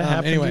witch. Did that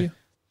happen anyway, to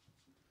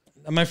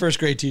you? My first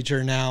grade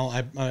teacher. Now,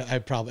 I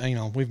probably,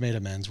 we've made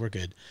amends. We're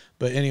good.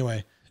 But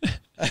anyway.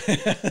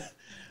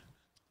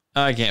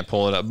 I can't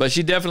pull it up, but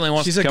she definitely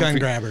wants She's to a come gun for-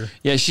 grabber.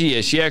 Yeah, she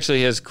is. She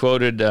actually has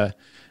quoted at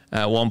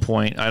one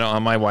point. I don't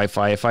have my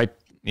Wi-Fi.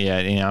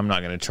 I'm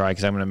not going to try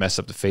because I'm going to mess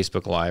up the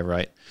Facebook Live,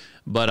 right?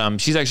 But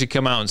she's actually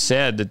come out and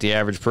said that the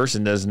average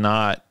person does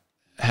not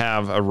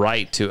have a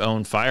right to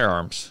own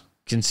firearms,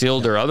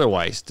 concealed or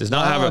otherwise. Does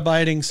not have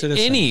abiding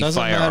citizen. any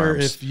Doesn't firearms. matter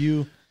if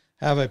you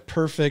have a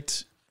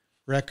perfect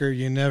record,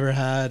 you never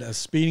had a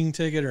speeding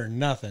ticket or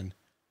nothing.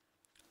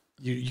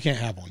 You can't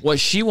have one. What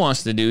she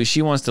wants to do is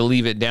she wants to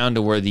leave it down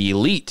to where the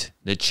elite,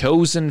 the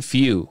chosen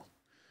few,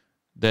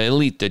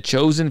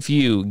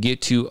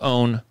 get to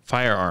own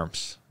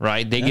firearms,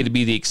 right? They get to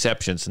be the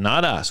exceptions,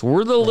 not us.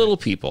 We're the little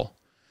people.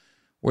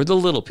 We're the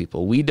little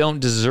people. We don't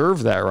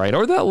deserve that right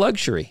or that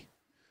luxury.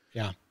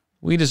 Yeah.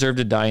 We deserve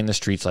to die in the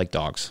streets like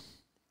dogs.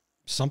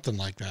 Something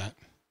like that.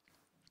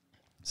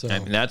 So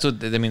And that's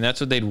what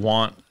they'd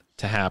want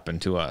to happen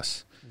to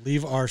us.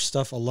 leave our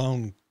stuff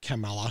alone,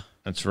 Kamala.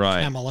 That's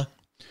right. Kamala.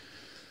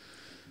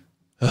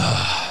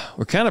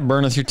 We're kind of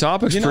burning through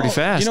topics pretty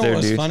fast there,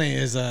 what's dude. funny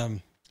is,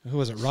 who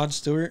was it? Rod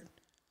Stewart.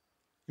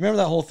 Remember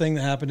that whole thing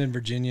that happened in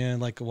Virginia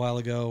like a while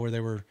ago where they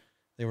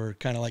were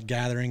kind of like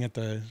gathering at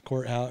the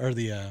courthouse or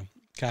the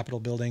Capitol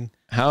building?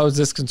 How is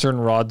this concern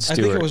Rod Stewart?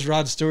 I think it was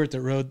Rod Stewart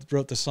that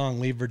wrote the song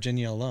 "Leave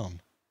Virginia Alone."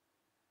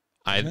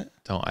 I don't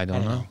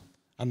know.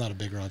 I'm not a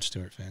big Rod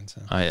Stewart fan, so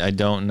I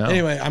don't know.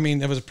 anyway, I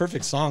mean, it was a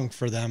perfect song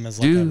for them as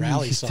like a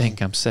rally you song. think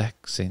I'm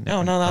sexy?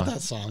 No, not that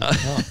song.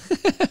 No.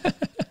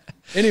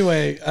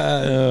 Anyway,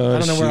 I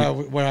don't know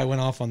where I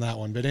went off on that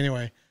one, but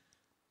anyway,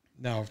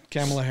 no,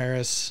 Kamala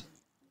Harris,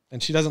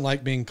 and she doesn't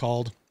like being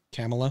called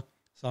Kamala,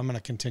 so I'm going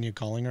to continue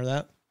calling her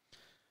that.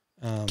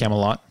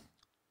 Camelot.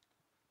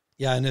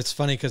 Yeah, and it's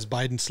funny because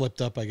Biden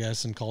slipped up, I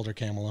guess, and called her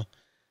Kamala.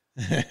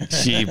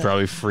 She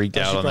probably freaked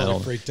out on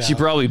that. Freaked She out.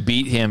 probably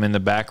beat him in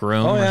the back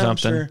room or I'm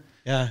something. sure.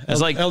 Yeah,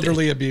 It's like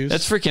elderly abuse.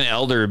 That's freaking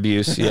elder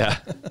abuse. Yeah.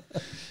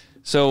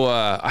 So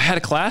I had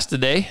a class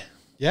today.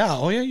 Yeah.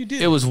 Oh, yeah, you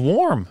did. It was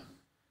warm.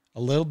 A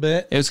little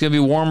bit. It was going to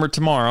be warmer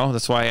tomorrow.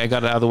 That's why I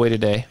got it out of the way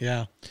today.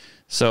 Yeah.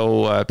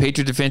 So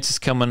Patriot Defense is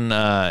coming.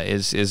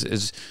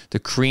 Is the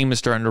cream is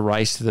starting to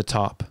rise to the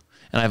top,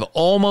 and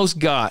we're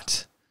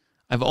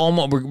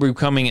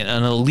becoming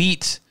an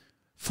elite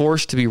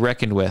force to be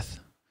reckoned with,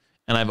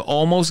 and I've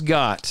almost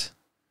got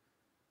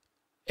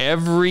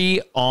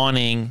every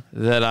awning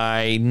that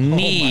I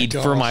need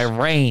for my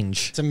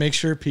range To make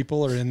sure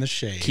people are in the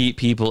shade. keep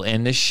people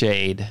in the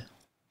shade.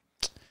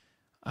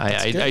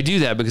 I do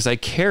that because I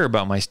care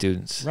about my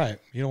students. Right.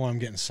 You don't want them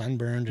getting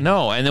sunburned. And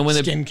No, and then when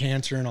skin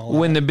cancer and all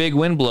when that. the big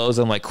wind blows,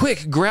 I'm like,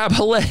 quick, grab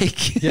a leg.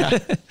 Yeah.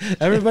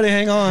 Everybody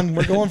hang on.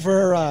 We're going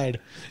for a ride.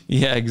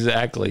 Yeah,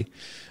 exactly.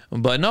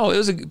 But no, it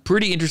was a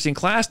pretty interesting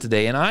class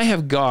today. And I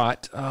have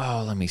got,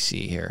 let me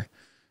see here.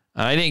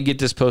 I didn't get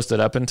this posted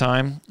up in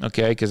time,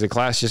 okay, because the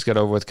class just got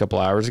over with a couple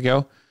hours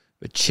ago.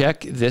 But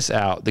check this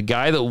out. The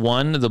guy that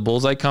won the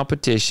bullseye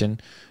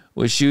competition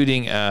was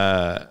shooting,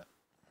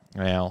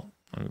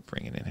 let me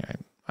bring it in here.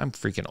 I'm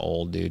freaking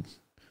old, dude.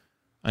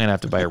 I'm going to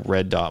have to buy a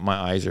red dot. My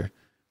eyes are...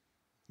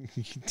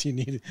 Do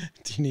you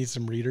need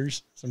some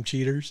readers, some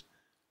cheaters?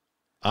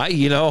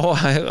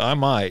 I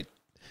might.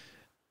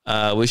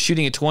 Was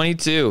shooting a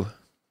 22.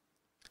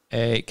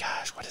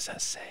 Gosh, what does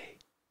that say?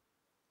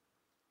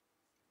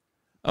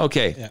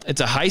 Okay, Yeah.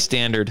 It's a high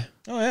standard.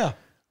 Oh yeah.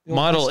 The old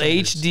Model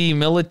high standards. HD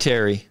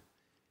military.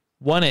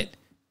 Won it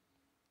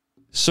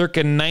circa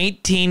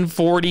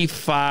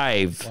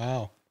 1945.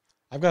 Wow.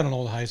 I've got an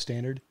old high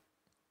standard.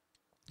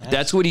 Nice.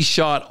 That's what he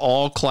shot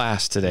all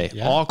class today.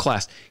 Yeah. All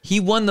class. He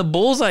won the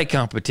bullseye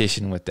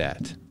competition with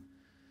that.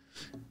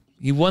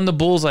 He won the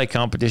bullseye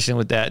competition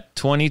with that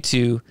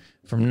 22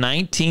 from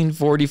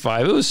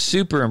 1945. It was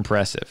super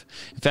impressive.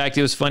 In fact,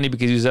 it was funny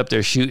because he was up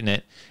there shooting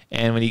it,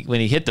 and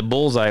when he hit the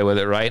bullseye with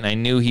it, right, and I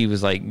knew he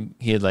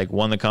had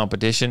won the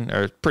competition,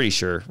 or pretty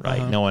sure,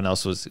 right? No one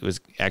else was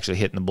actually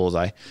hitting the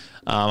bullseye.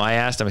 I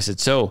asked him. I said,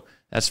 "So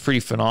That's pretty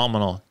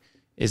phenomenal.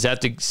 Is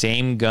that the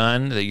same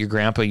gun that your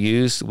grandpa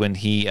used when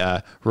he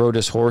rode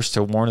his horse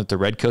to warn that the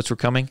redcoats were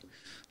coming?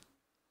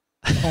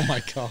 Oh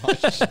my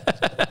gosh.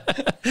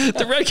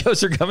 The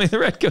redcoats are coming. The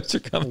redcoats are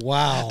coming.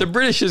 Wow. The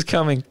British is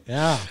coming.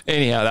 Yeah.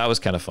 Anyhow, that was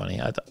kind of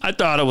funny. I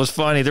thought it was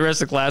funny. The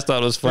rest of the class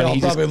thought it was funny. They all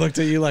He probably looked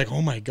at you like,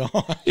 oh my God.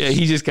 yeah,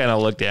 he just kind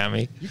of looked at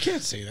me. You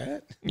can't say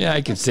that. Yeah,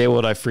 I can say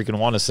what I freaking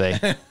want to say.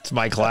 It's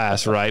my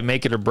class, right?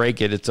 Make it or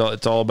break it. It's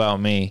all about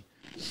me.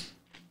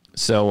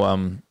 So,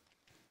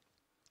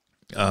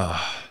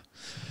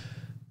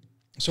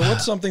 So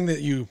what's something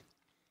that you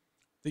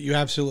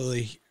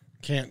absolutely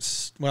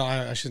can't, well,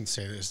 I shouldn't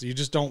say this. You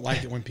just don't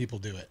like it when people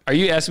do it. are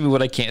you asking me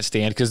what I can't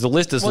stand? Because the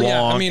list is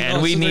long,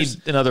 and we need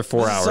another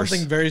 4 hours.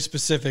 Something very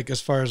specific as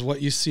far as what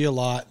you see a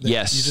lot. That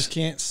Yes. You just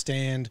can't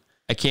stand.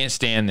 I can't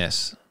stand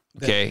this.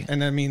 Okay.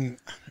 And I mean,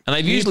 And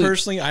I've me usually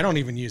personally, I don't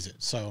even use it.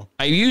 So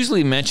I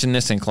usually mention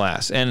this in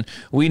class, and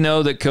we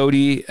know that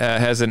Cody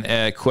has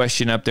a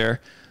question up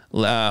there.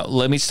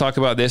 Let me talk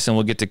about this, and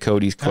we'll get to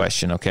Cody's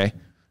question. Okay.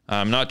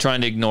 I'm not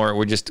trying to ignore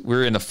it.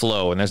 We're in a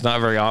flow, and there's not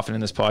very often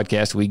in this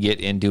podcast we get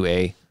into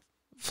a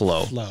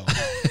flow.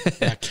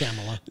 yeah,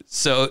 Kamala.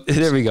 So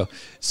there we go.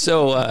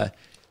 So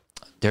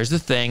there's the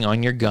thing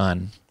on your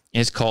gun.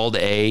 It's called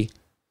a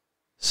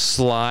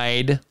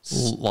slide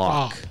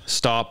lock.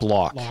 Stop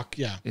lock. Lock,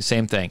 yeah.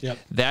 Same thing. Yep.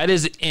 That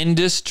is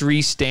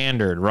industry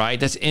standard, right?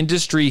 That's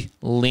industry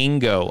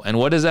lingo. And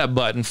what is that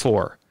button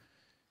for?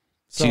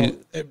 So,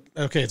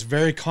 it's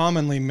very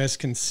commonly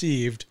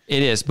misconceived.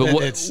 It is, but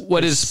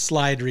what is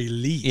slide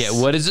release? Yeah,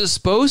 what is it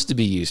supposed to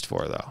be used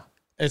for, though?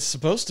 It's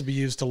supposed to be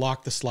used to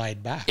lock the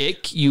slide back.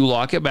 You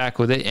lock it back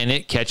with it, and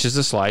it catches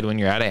the slide when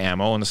you're out of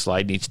ammo, and the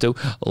slide needs to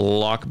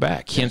lock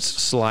back. Hence,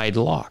 slide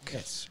lock.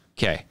 Yes.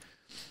 Okay.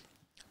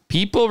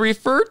 People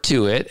refer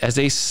to it as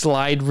a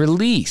slide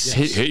release.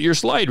 Yes. Hit your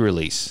slide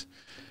release.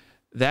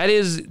 That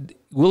is,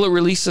 will it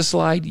release the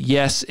slide?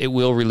 Yes, it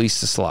will release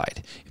the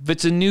slide. If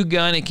it's a new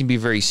gun, it can be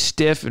very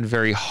stiff and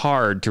very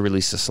hard to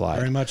release the slide.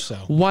 Very much so.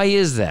 Why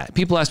is that?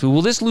 People ask me,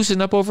 will this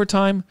loosen up over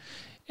time?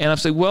 And I'm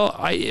saying, well,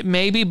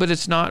 maybe, but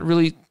it's not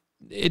really,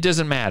 it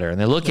doesn't matter. And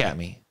they look at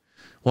me.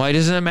 Why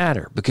doesn't it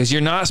matter? Because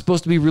you're not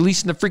supposed to be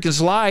releasing the freaking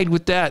slide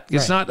with that.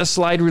 It's not a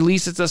slide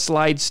release. It's a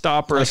slide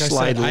stop or a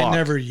slide lock. I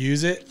never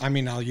use it. I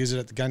mean, I'll use it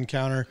at the gun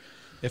counter.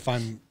 If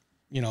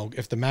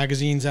if the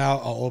magazine's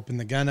out, I'll open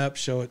the gun up,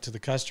 show it to the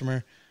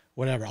customer,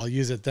 whatever. I'll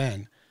use it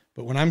then.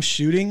 But when I'm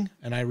shooting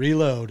and I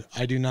reload,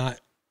 I do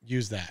not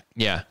use that.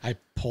 Yeah. I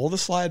pull the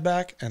slide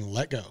back and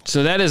let go.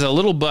 So that is a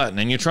little button,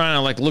 and you're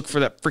trying to look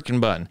for that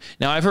freaking button.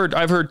 Now I've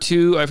heard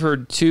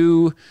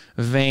two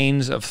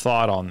veins of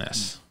thought on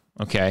this.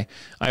 Okay.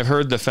 I've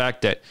heard the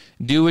fact that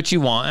do what you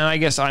want. And I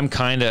guess I'm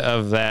kind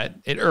of that.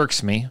 It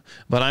irks me,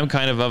 but I'm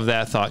kind of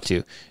that thought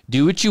too.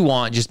 Do what you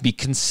want. Just be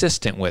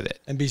consistent with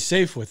it. And be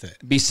safe with it.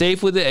 Be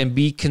safe with it and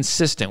be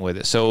consistent with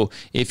it. So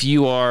if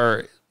you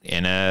are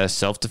in a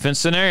self-defense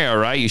scenario,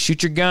 right? You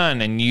shoot your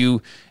gun and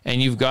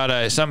you've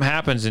got something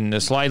happens and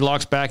the slide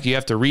locks back. You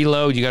have to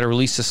reload. You got to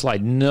release the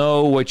slide.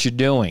 Know what you're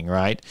doing,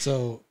 right?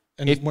 So,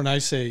 when I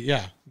say,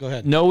 go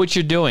ahead. Know what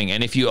you're doing.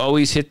 And if you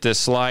always hit the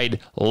slide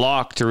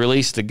lock to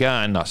release the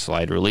gun, not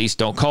slide release,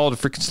 don't call it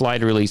a freaking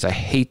slide release. I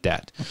hate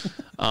that.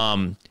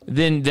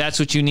 Then that's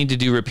what you need to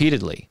do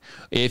repeatedly.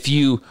 If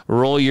you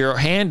roll your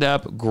hand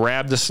up,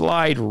 grab the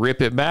slide,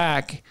 rip it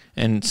back,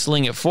 and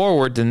sling it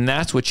forward, then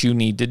that's what you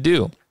need to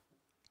do.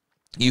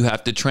 You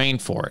have to train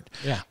for it.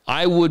 Yeah.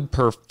 I would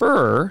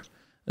prefer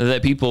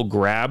that people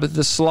grab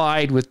the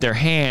slide with their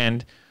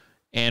hand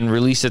and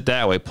release it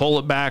that way. Pull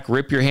it back,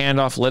 rip your hand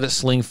off, let it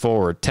sling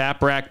forward.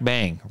 Tap, rack,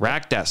 bang.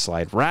 Rack that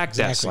slide, rack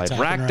that slide, Tap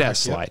rack and that rack,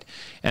 slide.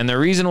 And the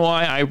reason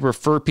why I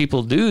prefer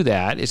people do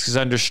that is because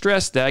under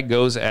stress, that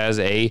goes as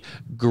a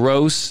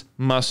gross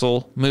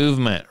muscle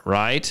movement,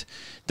 right?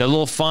 The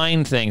little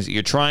fine things that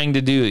you're trying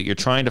to do, you're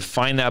trying to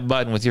find that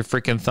button with your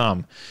freaking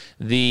thumb.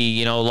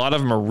 A lot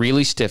of them are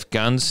really stiff.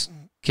 Guns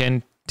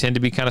can tend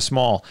to be kind of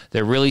small.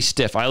 They're really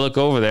stiff. I look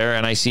over there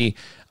and I see,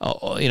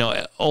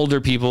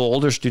 older people,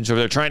 older students over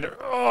there trying to,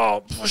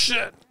 push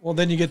it. Well,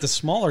 then you get the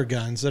smaller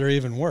guns that are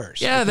even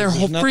worse. Yeah, they're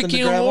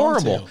freaking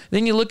horrible.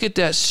 Then you look at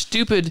that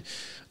stupid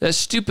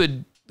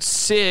SIG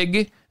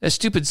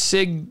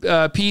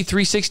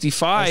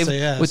P365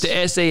 SAS. with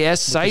the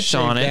SAS sights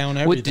on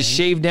it, with the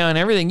shave down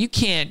everything.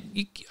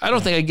 I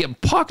don't think I get a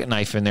pocket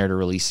knife in there to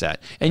release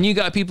that. And you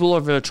got people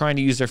over there trying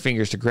to use their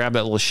fingers to grab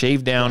that little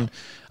shave down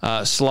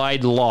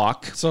slide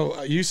lock.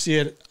 So you see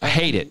it. I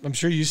hate it. I'm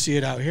sure you see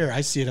it out here.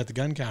 I see it at the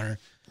gun counter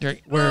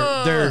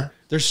where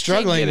they're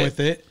struggling with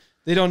it.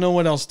 They don't know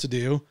what else to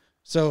do.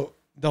 So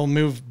they'll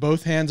move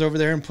both hands over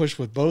there and push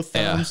with both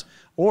thumbs,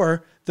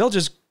 or they'll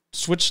just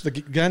switch the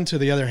gun to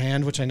the other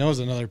hand, which I know is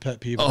another pet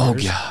peeve. Oh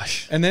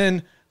gosh. And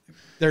then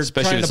they're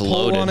trying to pull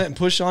loaded on it and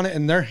push on it,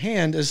 and their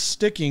hand is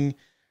sticking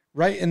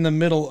right in the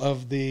middle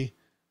of the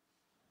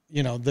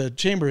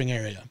chambering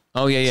area.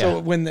 Oh yeah. So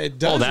when it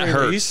does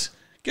release,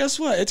 guess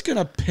what? It's going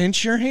to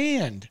pinch your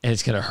hand. And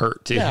it's going to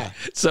hurt too. Yeah.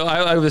 So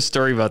I have a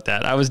story about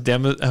that. I was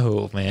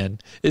oh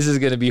man, this is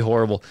going to be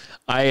horrible.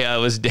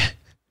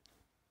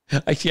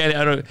 I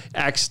don't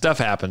stuff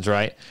happens,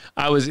 right?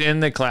 I was in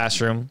the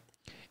classroom.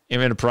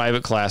 I'm in a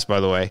private class, by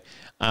the way.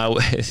 I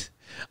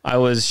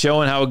was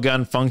showing how a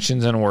gun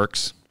functions and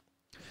works.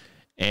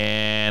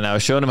 And I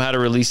was showing them how to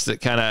release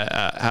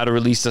how to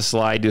release the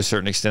slide to a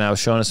certain extent. I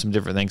was showing us some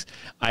different things.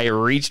 I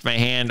reached my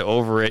hand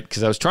over it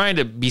because I was trying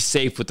to be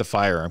safe with the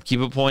firearm. Keep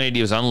it pointed.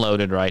 He was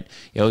unloaded, right?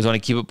 You always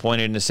want to keep it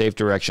pointed in a safe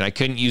direction. I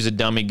couldn't use a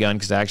dummy gun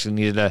because I actually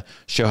needed to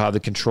show how the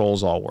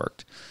controls all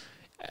worked.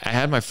 I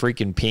had my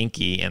freaking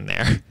pinky in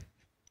there.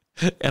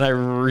 And I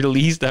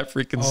released that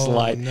freaking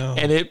slide,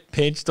 and it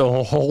pinched a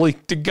hole.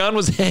 The gun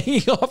was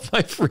hanging off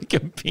my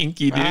freaking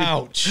pinky, dude.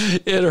 Ouch.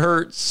 It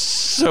hurt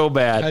so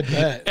bad. I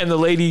bet. And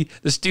the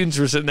students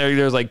were sitting there.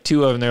 There was like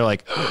two of them. They're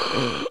like,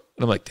 and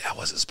I'm like, that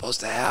wasn't supposed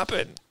to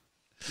happen.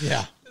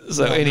 Yeah.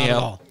 So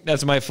anyhow,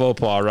 that's my faux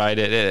pas, right?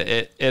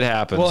 It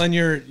happens. Well, and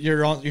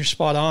you're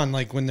spot on.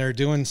 Like when they're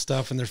doing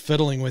stuff and they're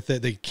fiddling with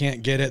it, they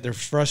can't get it. They're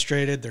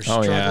frustrated. They're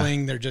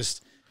struggling. They're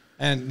just...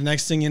 And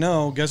next thing you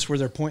know, guess where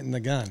they're pointing the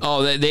gun?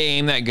 Oh, they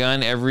aim that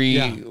gun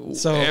everywhere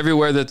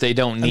that they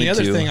don't need to. And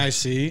the other thing I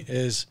see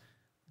is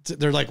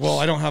they're like, well,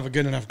 I don't have a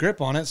good enough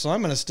grip on it, so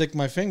I'm going to stick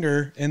my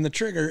finger in the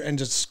trigger and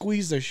just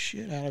squeeze the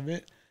shit out of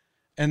it.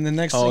 And the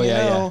next thing you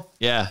know,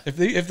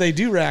 if they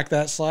do rack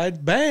that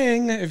slide,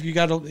 bang! If you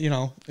got you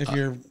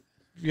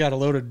got a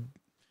loaded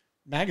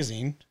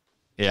magazine,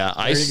 there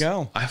you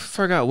go. I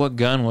forgot what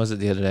gun was it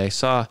the other day. I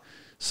saw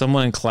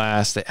someone in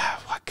class.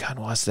 What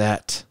gun was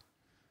that?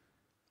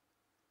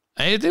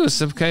 It was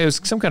some kind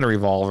of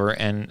revolver,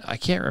 and I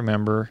can't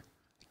remember.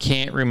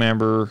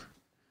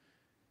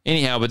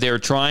 Anyhow, but they were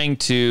trying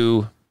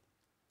to.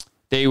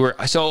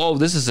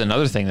 This is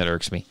another thing that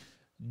irks me.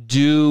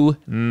 Do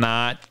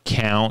not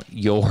count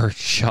your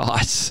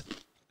shots.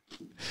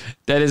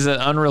 That is an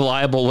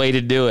unreliable way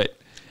to do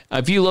it.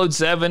 If you load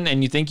 7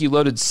 and you think you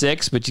loaded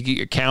 6, but you get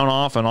your count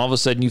off, and all of a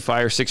sudden you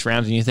fire 6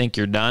 rounds and you think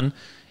you're done,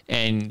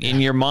 and in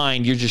your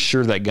mind you're just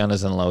sure that gun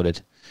is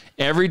unloaded.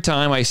 Every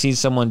time I see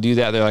someone do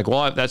that, they're like,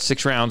 well, that's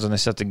 6 rounds, and they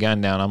set the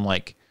gun down. I'm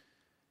like,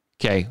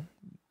 okay,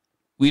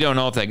 we don't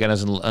know if that gun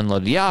is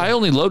unloaded. Yeah, I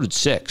only loaded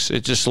 6.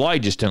 It's just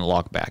slide just didn't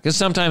lock back. And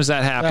sometimes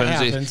that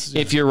happens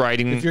if you're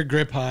riding if you're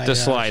grip high, the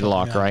slide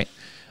lock, right?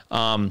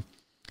 And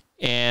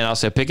I'll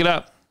say, pick it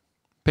up,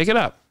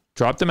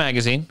 drop the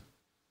magazine,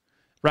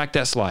 rack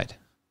that slide.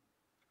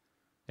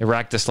 They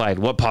rack the slide.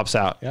 What pops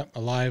out? Yep, a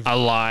live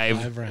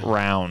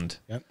round.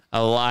 Yep.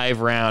 A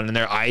live round, and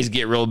their eyes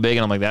get real big,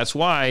 and I'm like, that's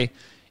why.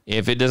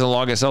 If it doesn't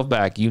log itself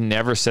back, you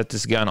never set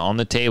this gun on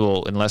the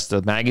table unless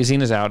the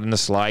magazine is out and the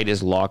slide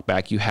is locked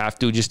back. You have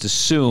to just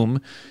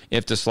assume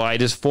if the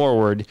slide is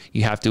forward,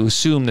 you have to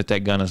assume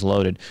that gun is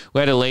loaded. We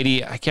had a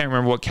lady, I can't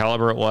remember what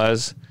caliber it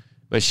was,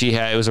 but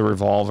it was a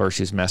revolver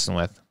she was messing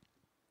with.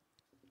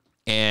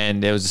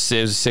 And it was a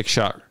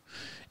 6-shot.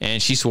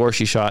 And she swore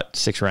she shot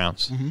 6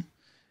 rounds. Mm-hmm.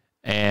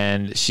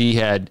 And she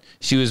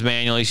was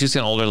manually, she's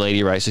an older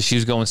lady, right? So she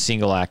was going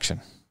single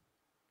action.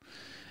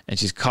 And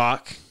she's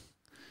cock,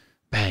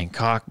 bang,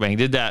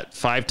 did that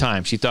 5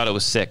 times. She thought it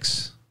was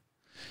 6.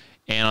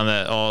 And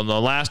on the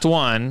last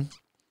one,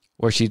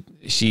 where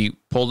she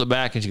pulled it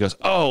back and she goes,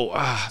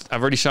 I've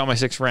already shot my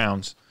 6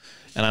 rounds.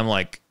 And I'm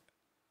like,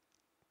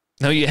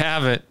 no, you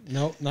haven't.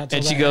 Nope, not.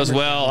 And she goes,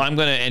 well, I'm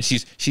gonna. And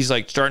she's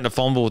like starting to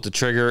fumble with the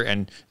trigger,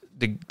 and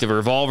the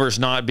revolver's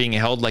not being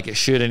held like it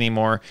should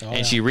anymore.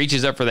 And she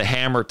reaches up for the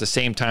hammer at the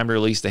same time to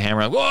release the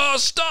hammer. I'm like, whoa,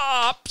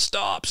 stop.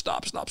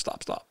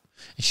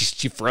 And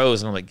she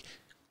froze, and I'm like,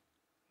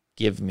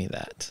 give me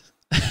that.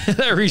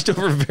 I reached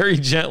over very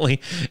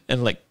gently and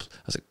I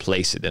was like,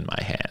 place it in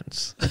my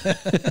hands.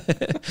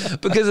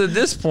 Because at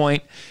this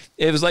point,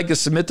 it was like a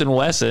Smith &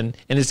 Wesson,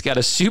 and it's got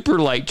a super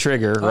light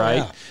trigger, right?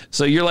 Yeah.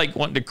 So you're like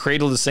wanting to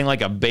cradle this thing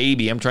like a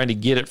baby. I'm trying to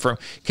get it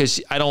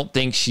because I don't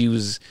think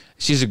she's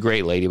a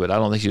great lady, but I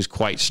don't think she was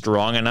quite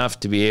strong enough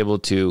to be able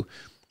to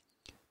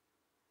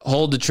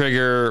hold the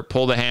trigger,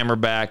 pull the hammer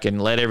back,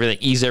 and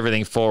ease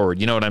everything forward.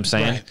 You know what I'm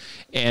saying? Right.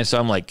 And so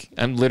I'm like,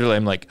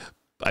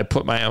 I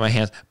put my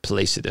hands,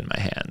 place it in my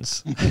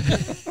hands.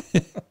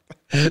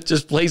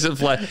 Just place it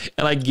flat,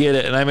 and I get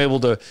it, and I'm able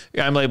to,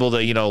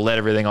 let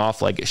everything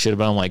off like it should have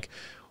been. I'm like,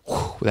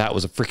 whew, that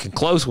was a freaking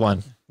close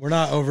one. We're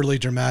not overly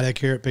dramatic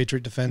here at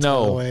Patriot Defense.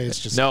 No, by the way. It's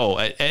just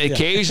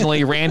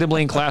occasionally,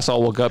 randomly in class,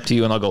 I'll walk up to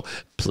you and I'll go,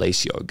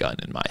 place your gun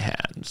in my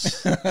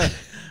hands.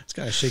 It's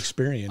kind of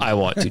Shakespearean. I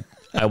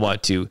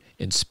want to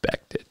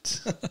inspect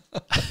it.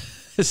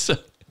 So,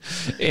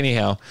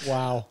 anyhow,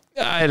 wow.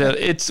 I know,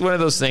 it's one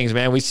of those things,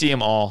 man. We see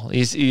them all.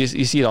 You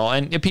see it all,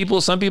 and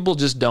some people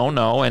just don't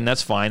know, and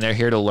that's fine. They're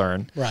here to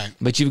learn, right?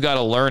 But you've got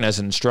to learn as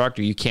an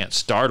instructor. You can't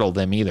startle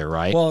them either,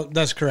 right? Well,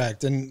 that's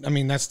correct, and I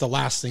mean that's the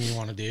last thing you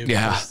want to do.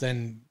 Yeah.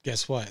 Then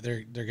guess what?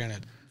 They're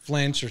gonna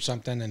flinch or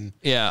something, and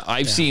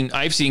I've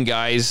seen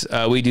guys.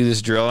 We do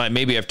this drill.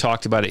 Maybe I've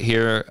talked about it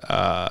here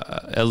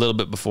a little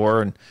bit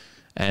before,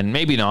 and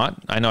maybe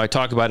not. I know I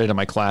talk about it in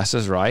my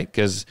classes, right?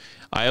 Because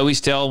I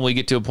always tell them we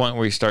get to a point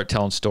where you start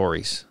telling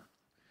stories.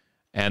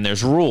 And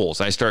there's rules.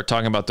 I start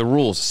talking about the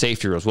rules,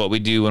 safety rules, what we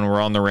do when we're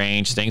on the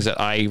range, things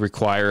that I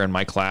require in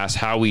my class,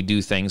 how we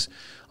do things,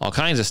 all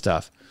kinds of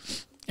stuff.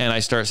 and I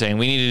start saying,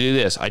 we need to do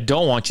this. I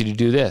don't want you to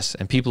do this.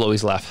 And people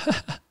always laugh.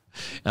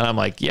 And I'm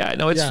like, yeah,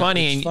 no, it's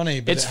funny. It's funny,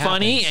 but it's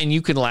funny and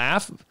you can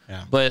laugh,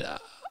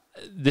 but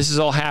this has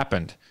all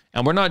happened.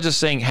 And we're not just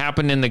saying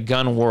happened in the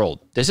gun world.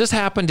 This has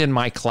happened in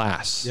my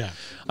class. Yeah.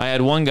 I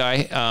had one guy,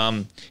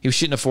 he was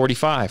shooting a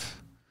 45.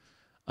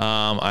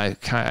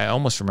 I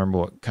almost remember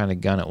what kind of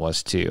gun it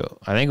was too.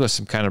 I think it was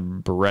some kind of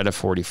Beretta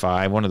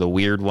 45, one of the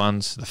weird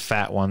ones, the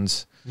fat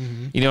ones.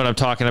 Mm-hmm. You know what I'm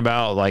talking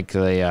about? Like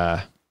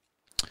the,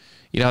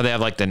 you know how they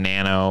have like the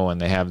Nano and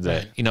they have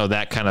the, you know,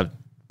 that kind of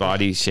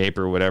body shape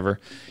or whatever.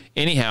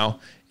 Anyhow,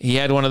 he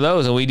had one of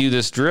those, and we do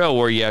this drill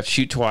where you have to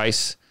shoot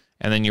twice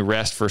and then you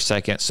rest for a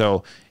second.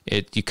 So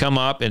you come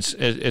up,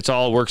 it's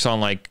all works on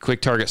like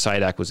quick target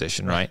sight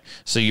acquisition, right?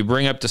 So you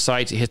bring up the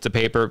sights, you hit the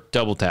paper,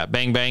 double tap,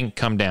 bang, bang,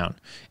 come down.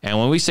 And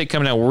when we say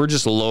come down, we're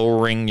just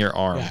lowering your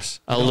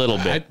arms a little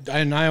bit.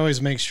 And I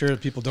always make sure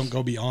that people don't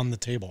go beyond the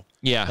table.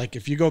 Yeah. Like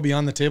if you go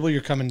beyond the table,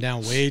 you're coming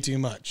down way too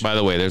much. By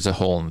the way, there's a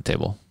hole in the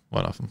table,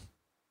 one of them.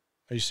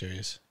 Are you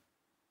serious?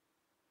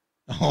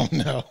 Oh,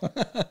 no.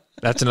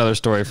 That's another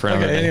story for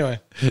another day.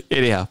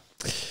 Anyhow,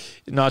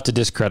 not to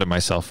discredit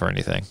myself or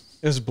anything.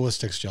 It was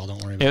ballistics gel.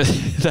 Don't worry about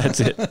it. That's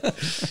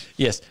it.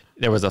 Yes,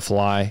 there was a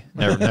fly.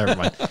 Never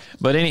mind.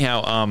 But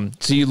anyhow,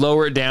 so you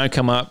lower it down,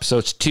 come up. So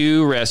it's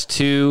 2, rest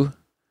 2.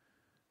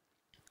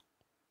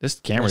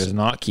 This camera does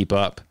not keep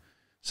up.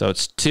 So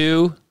it's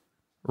 2,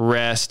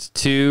 rest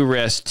 2,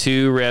 rest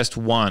 2, rest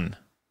 1.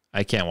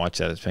 I can't watch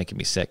that. It's making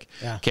me sick.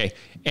 Yeah. Okay.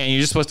 And you're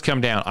just supposed to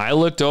come down. I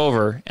looked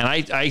over and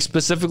I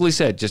specifically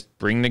said, just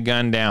bring the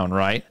gun down,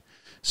 right?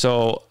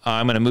 So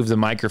I'm going to move the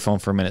microphone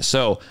for a minute.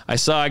 So I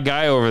saw a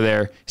guy over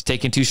there. He's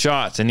taking 2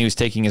 shots and he was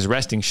taking his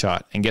resting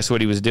shot. And guess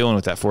what he was doing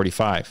with that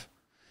 45?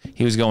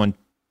 He was going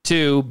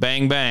 2,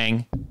 bang,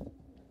 bang,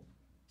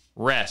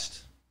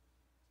 rest.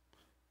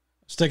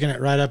 Sticking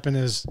it right up in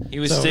his... He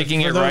was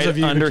sticking it right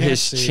under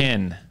his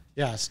chin.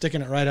 Yeah,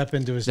 sticking it right up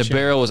into his chin. The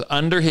barrel was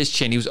under his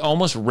chin. He was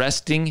almost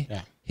resting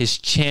his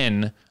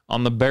chin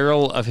on the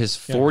barrel of his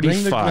 45.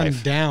 Bring the gun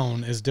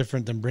down is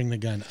different than bring the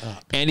gun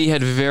up. And he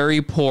had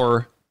very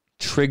poor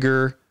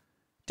trigger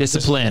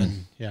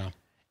discipline. Yeah.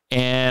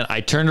 And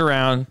I turned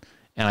around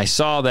and I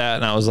saw that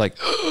and I was like,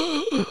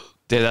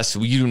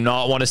 you do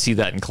not want to see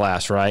that in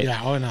class, right?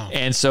 Yeah, oh no.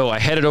 And so I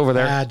headed over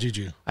there. Bad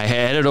juju. I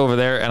headed over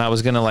there and I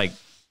was going to like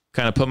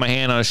kind of put my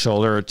hand on his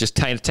shoulder, just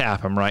try to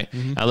tap him, right?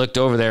 Mm-hmm. I looked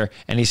over there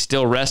and he's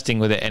still resting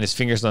with it and his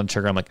fingers on the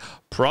trigger. I'm like,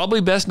 probably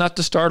best not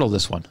to startle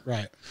this one.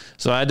 Right.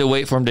 So I had to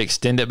wait for him to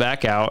extend it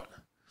back out.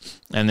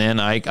 And then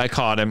I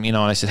caught him, you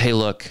know, and I said, hey,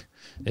 look,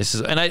 this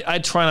is, and I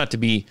try not to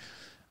be,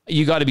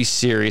 you got to be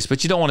serious,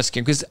 but you don't want to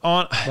scare him because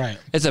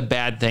it's a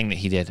bad thing that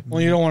he did. Well,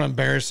 you don't want to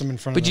embarrass him in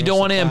front of the But you don't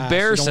want to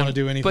embarrass him. You don't want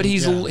to do anything.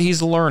 But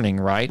he's learning,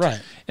 right? Right.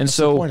 And That's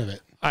so the point of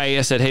it.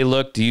 I said, hey,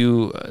 look,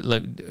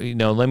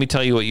 let me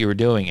tell you what you were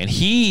doing. And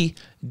he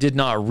did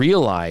not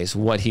realize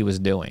what he was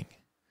doing.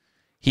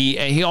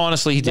 He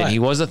honestly, he didn't. Right. He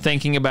wasn't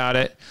thinking about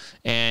it.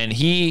 And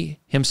he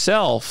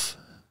himself,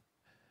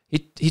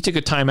 he took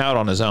a time out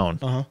on his own.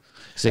 Uh-huh.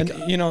 And,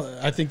 you know,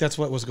 I think that's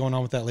what was going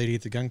on with that lady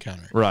at the gun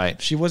counter.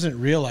 Right. She wasn't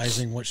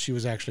realizing what she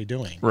was actually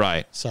doing.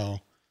 Right.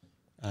 So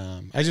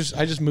I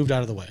just moved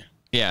out of the way.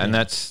 Yeah, and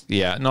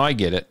I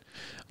get it.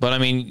 But I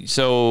mean,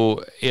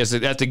 so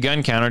at the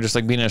gun counter, just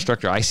like being an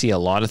instructor, I see a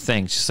lot of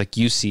things, just like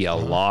you see a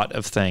lot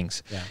of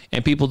things. Yeah.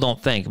 And people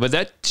don't think. But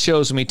that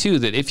shows me, too,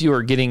 that if you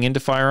are getting into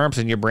firearms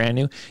and you're brand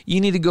new,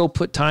 you need to go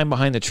put time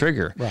behind the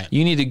trigger. Right.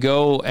 You need to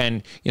go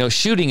and,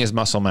 shooting is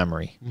muscle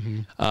memory.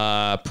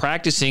 Mm-hmm.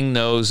 Practicing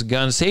those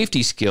gun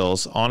safety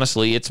skills,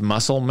 honestly, it's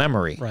muscle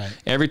memory. Right.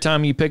 Every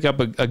time you pick up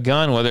a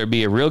gun, whether it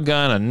be a real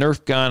gun, a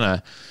Nerf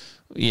gun,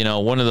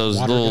 one of those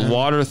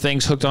water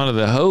things hooked onto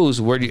the hose,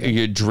 where do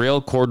you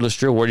drill, cordless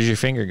drill, where does your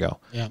finger go?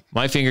 Yeah.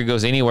 My finger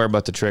goes anywhere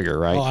but the trigger,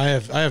 right? Oh,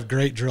 I have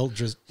great drill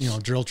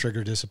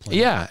trigger discipline.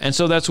 Yeah. And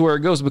so that's where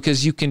it goes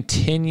because you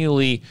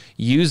continually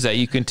use that.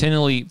 You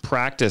continually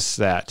practice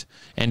that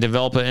and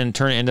develop it and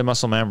turn it into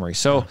muscle memory.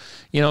 So,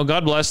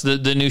 God bless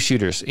the new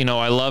shooters.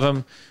 I love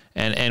them.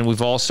 And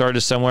we've all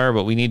started somewhere,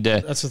 but we need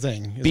to that's the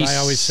thing. Be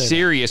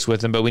serious with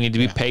them, but we need to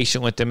be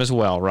patient with them as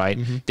well, right?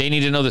 Mm-hmm. They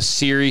need to know the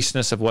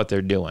seriousness of what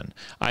they're doing.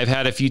 I've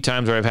had a few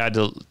times where I've had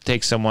to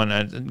take someone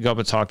and go up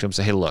and talk to them and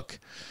say, hey, look,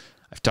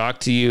 I've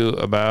talked to you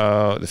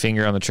about the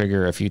finger on the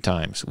trigger a few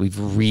times. We've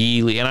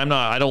really, and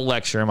I don't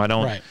lecture them.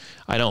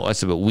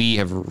 But we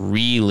have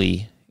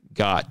really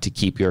got to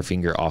keep your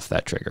finger off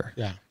that trigger.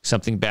 Yeah.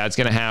 Something bad's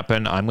going to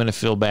happen. I'm going to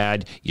feel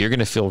bad. You're going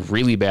to feel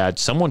really bad.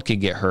 Someone could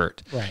get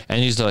hurt. Right.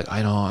 And he's like,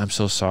 I know, I'm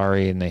so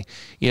sorry. And they,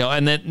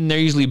 and then they're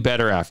usually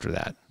better after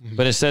that. Mm-hmm.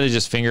 But instead of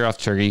just finger off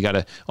the trigger, you got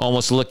to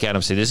almost look at them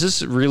and say, this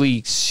is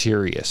really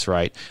serious,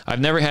 right?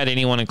 I've never had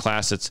anyone in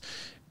class that's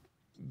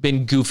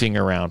been goofing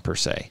around per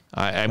se.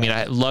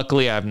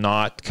 Luckily I have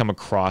not come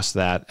across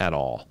that at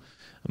all,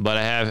 but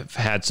I have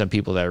had some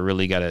people that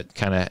really got to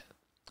kind of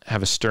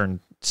have a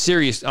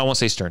serious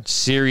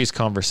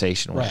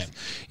conversation with.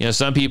 Right.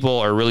 Some people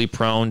are really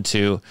prone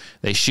to,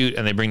 they shoot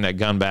and they bring that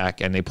gun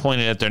back and they point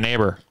it at their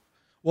neighbor.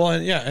 Well,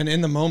 and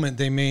in the moment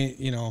they may,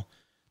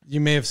 you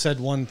may have said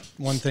one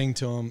thing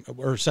to them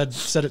or said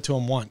it to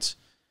them once,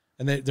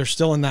 and they're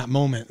still in that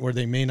moment where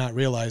they may not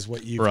realize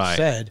what you've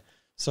said.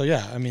 So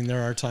yeah, I mean,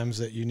 there are times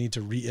that you need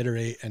to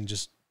reiterate and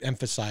just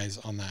emphasize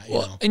on that. You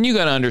know? And you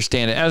got to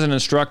understand it as an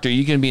instructor.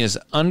 You can be as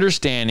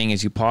understanding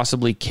as you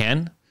possibly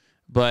can,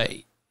 but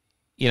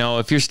you know,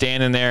 if you're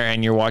standing there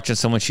and you're watching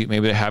someone shoot,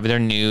 maybe they're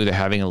new, they're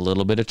having a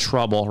little bit of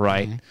trouble,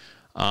 right?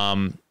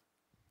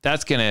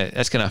 That's gonna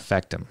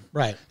affect them.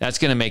 Right. That's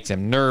gonna make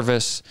them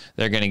nervous.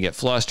 They're gonna get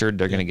flustered.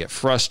 They're gonna get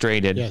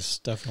frustrated. Yes,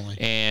 definitely.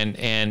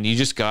 And you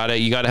just gotta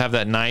have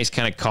that nice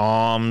kind of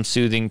calm,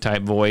 soothing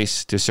type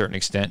voice to a certain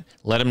extent.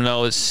 Let them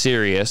know it's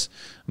serious,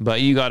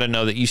 but you gotta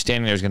know that you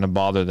standing there is gonna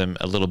bother them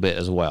a little bit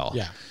as well.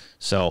 Yeah.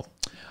 So,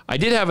 I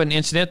did have an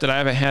incident that I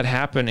haven't had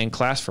happen in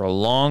class for a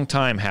long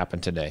time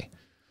happen today.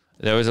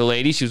 There was a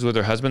lady, she was with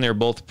her husband. They were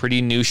both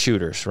pretty new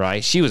shooters,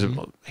 right?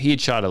 He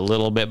had shot a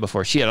little bit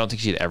before. I don't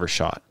think she'd ever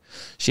shot.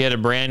 She had a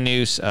brand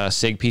new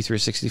SIG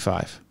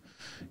P365,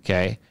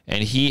 okay?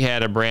 And he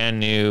had a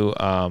brand new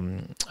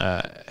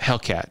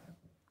Hellcat.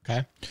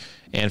 Okay.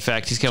 And in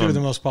fact, he's coming. Two of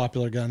the most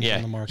popular guns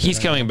on the market. He's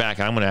coming back.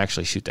 I'm going to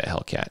actually shoot that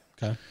Hellcat.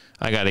 Okay.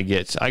 I got to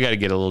get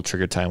a little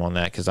trigger time on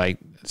that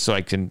so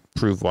I can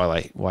prove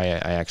why I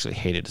actually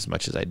hate it as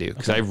much as I do,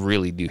 because I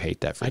really do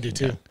hate that freaking I do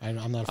too. gun.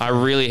 I'm not. I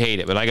really hate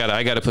it, but I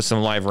got to put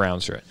some live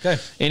rounds through it. Okay.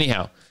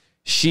 Anyhow,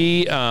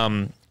 she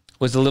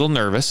was a little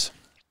nervous.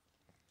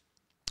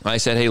 I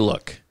said, hey,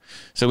 look.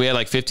 So we had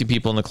like 50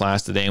 people in the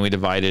class today, and we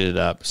divided it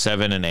up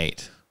 7 and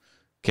 8.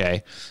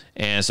 Okay.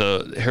 And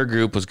so her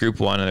group was group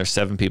 1, and there's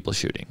 7 people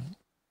shooting.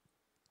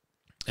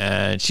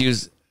 And she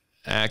was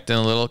acting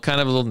a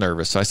little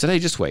nervous. So I said, hey,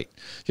 just wait.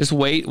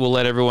 We'll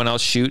let everyone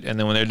else shoot. And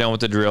then when they're done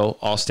with the drill,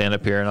 I'll stand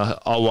up here and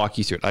I'll walk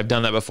you through it. I've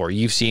done that before.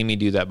 You've seen me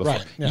do that before.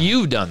 Right, yeah.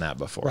 You've done that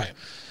before. Right.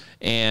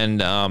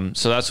 And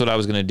so that's what I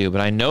was going to do.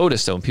 But I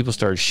noticed that when people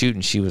started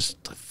shooting, she was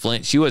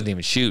flinch. She wasn't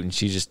even shooting.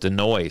 She just, the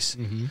noise.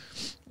 Mm-hmm.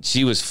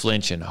 She was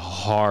flinching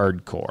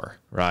hardcore,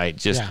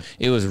 right?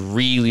 It was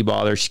really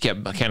bothered. She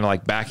kept kind of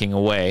like backing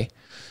away.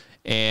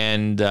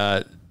 And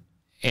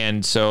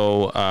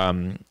so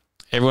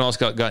everyone else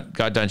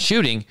got done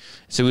shooting.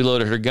 So we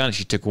loaded her gun.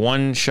 She took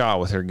one shot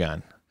with her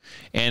gun.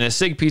 And a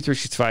SIG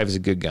P365 is a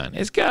good gun.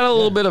 It's got a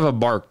little bit of a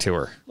bark to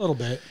her. A little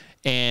bit.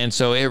 And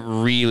so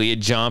it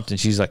jumped, and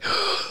she's like,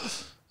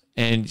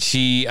 and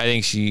I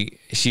think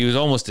she was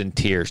almost in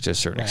tears to a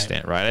certain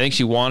extent, right? I think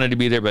she wanted to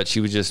be there, but she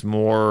was just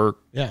more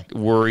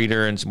worried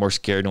and more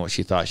scared than what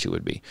she thought she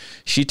would be.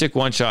 She took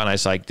one shot, and I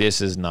was like,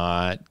 this is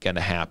not going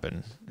to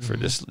happen for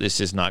this. This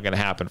is not going to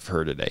happen for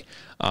her today.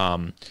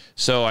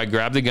 So I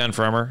grabbed the gun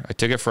from her. I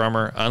took it from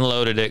her,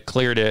 unloaded it,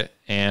 cleared it.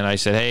 And I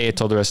said, hey, I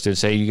told the rest of the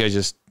students, hey, you guys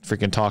just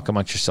freaking talk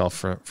amongst yourself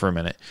for a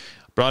minute.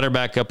 Brought her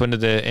back up into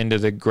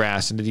the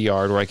grass, into the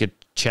yard where I could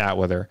chat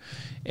with her.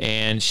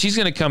 And she's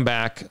going to come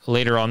back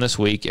later on this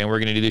week, and we're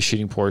going to do the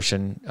shooting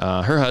portion.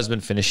 Her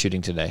husband finished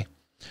shooting today.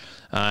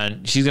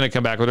 And she's going to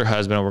come back with her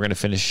husband, and we're going to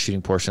finish the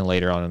shooting portion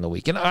later on in the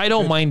week. And I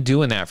don't mind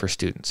doing that for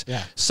students.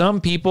 Yeah.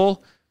 Some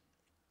people,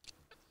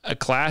 a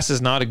class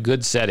is not a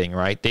good setting,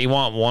 right? They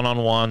want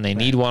one-on-one. They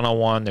need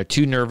one-on-one. They're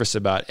too nervous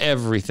about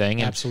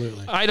everything. And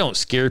absolutely. I don't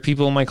scare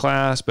people in my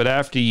class, but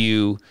after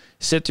you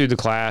sit through the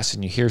class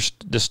and you hear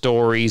the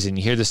stories and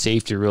you hear the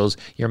safety rules,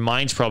 your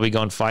mind's probably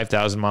going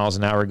 5,000 miles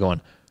an hour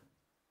going,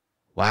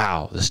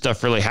 wow, this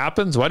stuff really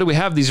happens? Why do we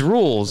have these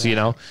rules, you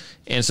know?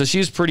 And so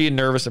she's pretty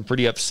nervous and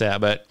pretty upset,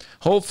 but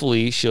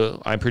hopefully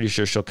I'm pretty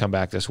sure she'll come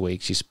back this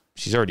week. She's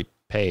already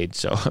paid,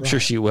 so I'm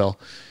sure she will.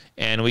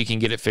 And we can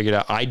get it figured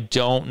out. I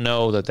don't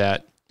know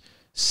that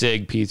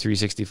SIG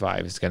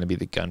P365 is going to be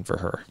the gun for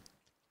her.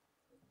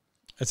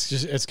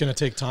 It's going to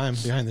take time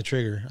behind the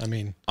trigger. I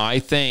mean, I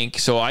think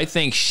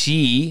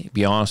she,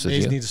 be honest with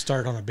you, need to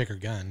start on a bigger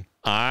gun.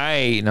 No.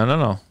 I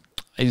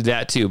do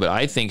that too, but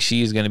I think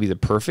she is going to be the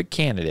perfect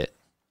candidate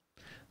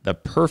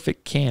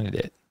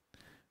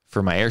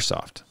for my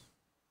airsoft.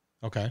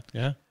 Okay.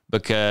 Yeah.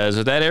 Because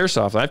with that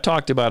airsoft, I've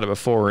talked about it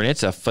before, and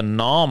it's a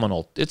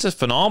phenomenal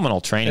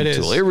training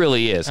tool. It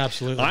really is.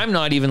 Absolutely. I'm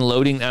not even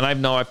loading, and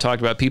I've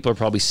talked about, people are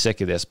probably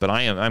sick of this, but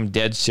I'm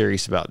dead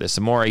serious about this.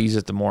 The more I use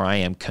it, the more I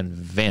am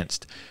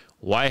convinced.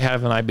 Why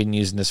haven't I been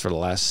using this for the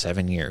last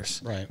 7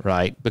 years?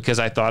 Right? Because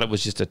I thought it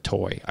was just a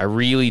toy. I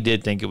really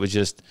did think it was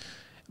just,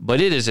 but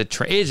it is a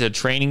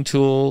training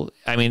tool.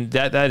 I mean,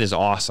 that is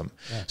awesome.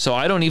 Yeah. So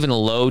I don't even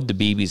load the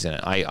BBs in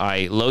it.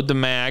 I load the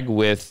mag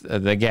with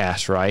the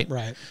gas, right?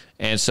 Right.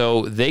 And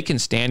so they can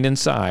stand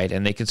inside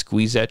and they can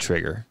squeeze that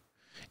trigger,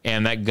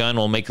 and that gun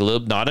will make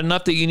not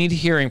enough that you need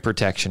hearing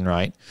protection,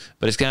 right?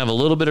 But it's going to have a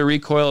little bit of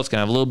recoil. It's going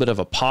to have a little bit of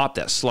a pop.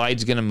 That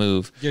slide's going to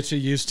move. Get you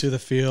used to the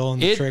feel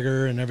and the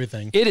trigger and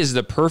everything. It is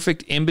the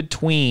perfect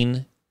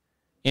in-between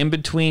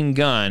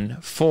gun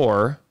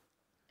for,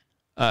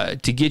 to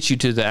get you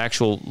to the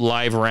actual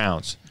live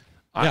rounds.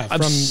 Yeah,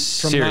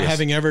 from not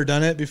having ever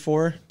done it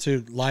before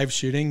to live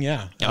shooting,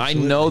 yeah.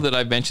 Absolutely. I know that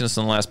I've mentioned this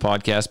in the last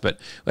podcast, but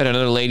we had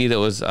another lady that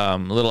was a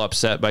little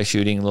upset by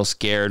shooting, a little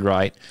scared,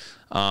 right?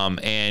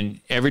 And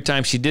every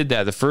time she did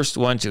that, the first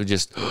one, she would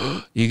just,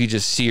 you could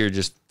just see her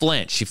just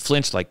flinch. She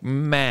flinched like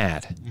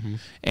mad.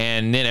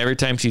 And then every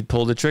time she'd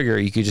pull the trigger,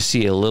 you could just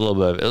see a little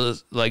bit of it,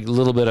 was like a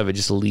little bit of it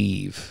just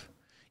leave.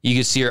 You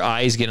could see her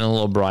eyes getting a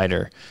little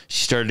brighter.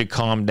 She started to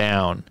calm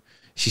down.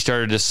 She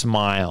started to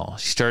smile.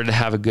 She started to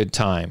have a good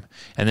time.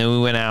 And then we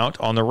went out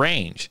on the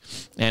range,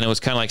 and it was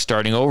kind of like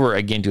starting over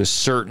again to a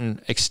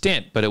certain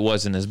extent, but it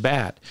wasn't as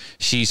bad.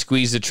 She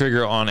squeezed the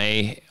trigger on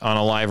a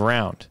live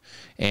round,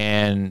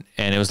 and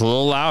it was a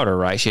little louder,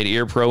 right? She had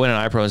ear pro in and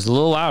eye pro. It was a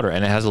little louder,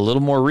 and it has a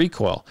little more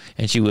recoil.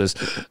 And she was,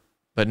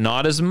 but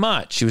not as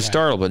much. She was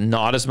startled, but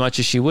not as much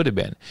as she would have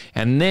been.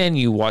 And then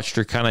you watched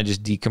her kind of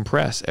just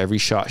decompress every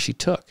shot she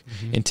took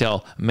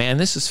until, man,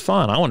 this is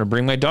fun. I want to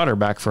bring my daughter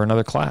back for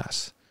another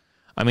class.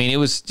 I mean,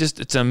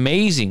 it's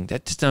amazing.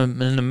 That's just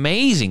an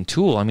amazing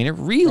tool. I mean, it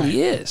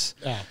really is.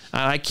 Yeah.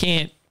 I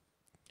can't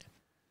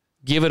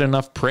give it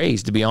enough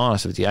praise, to be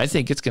honest with you. I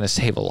think it's going to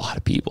save a lot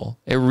of people.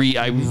 I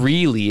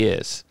really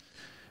is.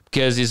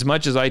 Because as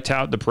much as I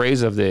tout the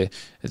praise of the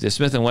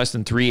Smith &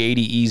 Wesson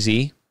 380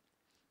 EZ,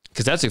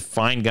 because that's a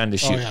fine gun to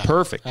shoot.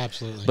 Perfect.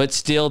 Absolutely. But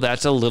still,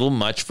 that's a little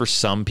much for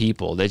some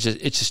people. It's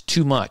just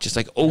too much. It's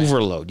like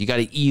overload. You got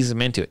to ease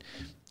them into it.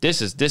 This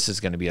is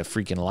going to be a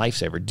freaking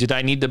lifesaver. Did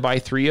I need to buy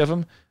 3 of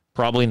them?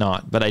 Probably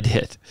not, but I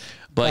did.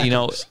 But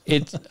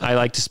I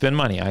like to spend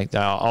money.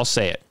 I'll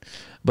say it.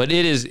 But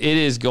it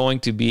is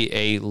going to be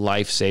a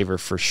lifesaver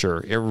for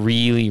sure. It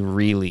really,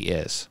 really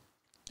is.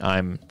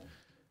 I'm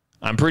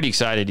pretty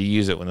excited to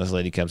use it when this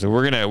lady comes. And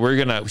we're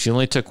gonna. She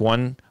only took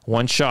one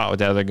shot with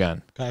that other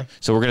gun. Okay.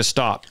 So we're gonna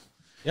stop.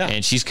 Yeah.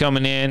 And she's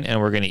coming in,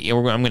 and I'm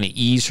gonna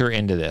ease her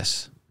into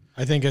this.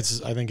 I think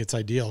it's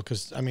ideal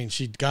because I mean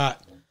she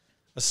got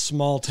a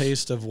small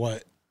taste of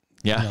what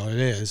it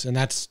is, and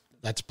that's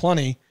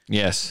plenty.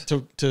 Yes,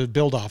 to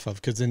build off of,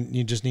 because then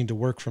you just need to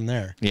work from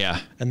there.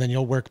 Yeah, and then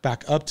you'll work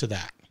back up to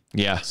that.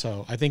 Yeah.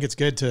 So I think it's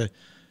good to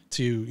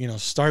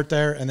start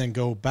there and then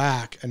go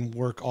back and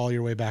work all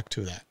your way back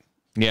to that.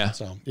 Yeah.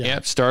 So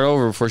start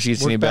over before she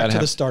gets any bad back to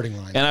the starting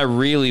line.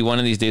 And one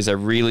of these days I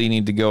really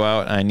need to go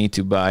out. I need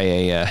to buy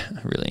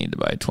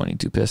a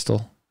 22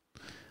 pistol.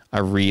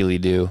 I really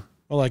do.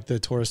 Well, like the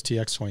Taurus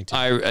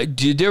TX22.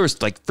 Dude, there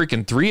was like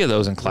freaking 3 of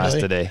those in class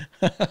today.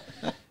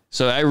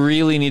 So I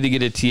really need to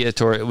get a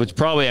Taurus, which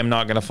probably I'm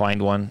not going to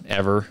find one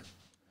ever.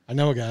 I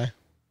know a guy.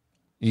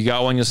 You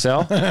got one you'll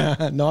sell?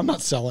 No, I'm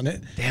not selling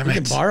it. Damn it.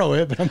 You can borrow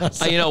it, but I'm not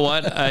selling it. You know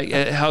what?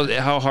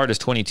 How hard is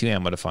 22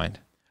 ammo to find?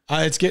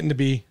 It's getting to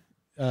be...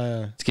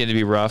 it's getting to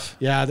be rough.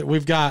 Yeah,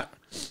 we've got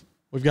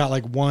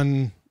like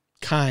one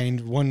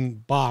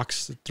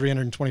box,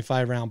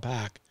 325 round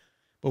pack,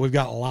 but we've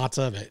got lots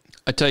of it.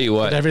 I tell you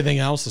what, but everything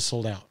else is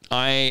sold out.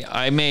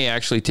 I may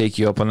actually take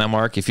you up on that,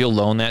 Mark, if you'll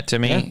loan that to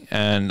me,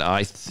 and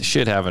I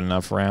should have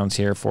enough rounds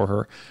here for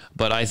her.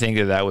 But I think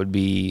that would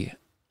be,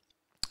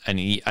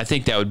 I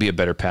think that would be a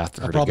better path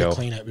for her to go. I'll probably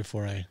clean it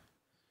before I.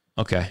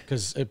 Okay.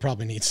 Because it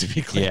probably needs to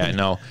be cleaned. Yeah,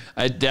 no.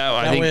 I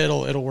think way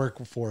it'll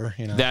work for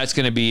her, That's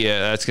gonna be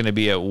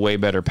a way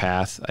better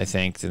path, I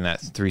think, than that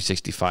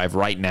 365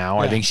 right now.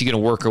 Yeah. I think she's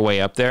gonna work her way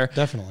up there.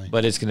 Definitely.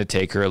 But it's gonna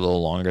take her a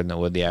little longer than it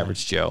would the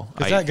average Joe.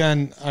 Because that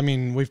gun, I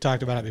mean, we've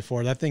talked about it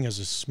before. That thing is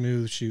a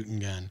smooth shooting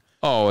gun.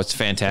 Oh, it's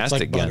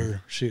fantastic. It's like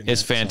butter shooting.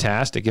 It's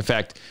fantastic. In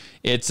fact,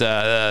 it's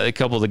a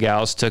couple of the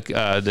gals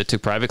that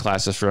took private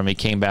classes from me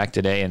came back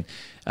today, and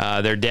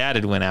their dad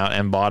had went out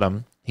and bought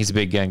them. He's a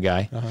big gun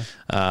guy.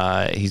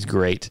 He's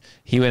great.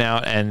 He went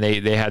out and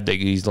they had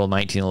these little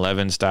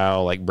 1911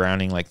 style, like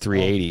Browning, like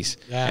 380s.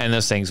 And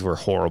those things were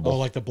horrible. Oh,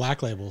 like the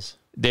black labels.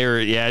 They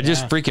were,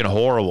 just freaking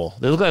horrible.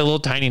 They look like little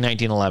tiny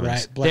 1911s.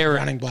 Right,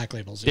 Browning black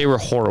labels. They were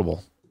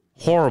horrible.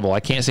 Horrible. I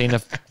can't say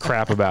enough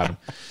crap about them.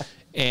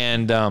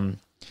 And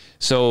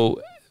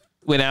so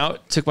went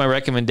out, took my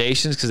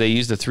recommendations because they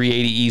used the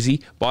 380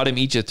 Easy, bought them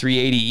each a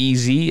 380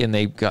 Easy, and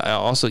they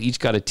also each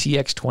got a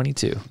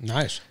TX22.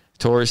 Nice.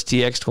 Taurus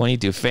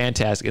TX22,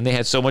 fantastic. And they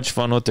had so much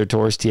fun with their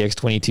Taurus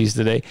TX22s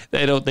today.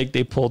 I don't think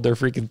they pulled their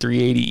freaking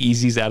 380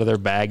 Easies out of their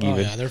bag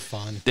even. Yeah, they're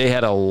fun. They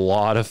had a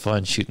lot of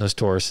fun shooting those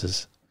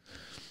Tauruses.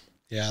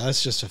 Yeah,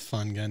 that's just a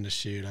fun gun to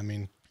shoot. I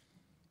mean,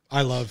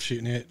 I love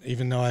shooting it,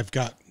 even though I've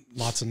got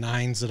lots of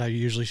 9s that I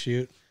usually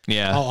shoot.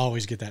 Yeah. I'll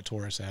always get that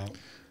Taurus out.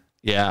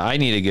 Yeah, I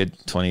need a good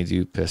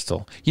 22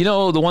 pistol. You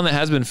know, the one that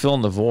has been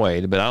filling the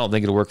void, but I don't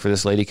think it'll work for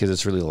this lady because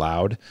it's really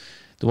loud.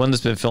 The one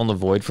that's been filling the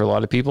void for a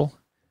lot of people,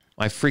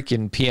 my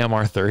freaking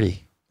PMR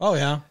 30. Oh,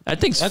 yeah.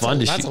 That thing's fun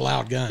to shoot. That's a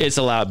loud gun. It's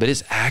a loud, but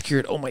it's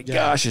accurate. Oh, my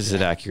gosh, is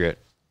it accurate?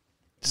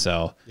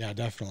 So, yeah,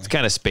 definitely. It's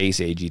kind of space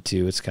agey,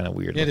 too. It's kind of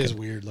weird looking. It is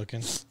weird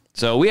looking.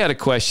 So, we had a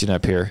question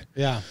up here.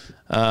 Yeah.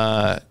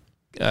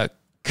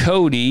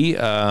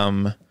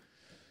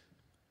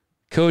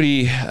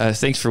 Cody,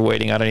 thanks for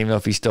waiting. I don't even know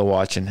if he's still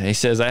watching. He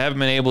says, I haven't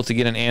been able to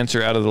get an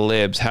answer out of the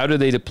libs. How do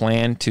they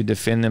plan to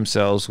defend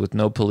themselves with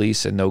no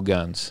police and no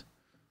guns?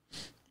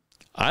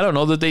 I don't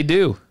know that they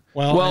do.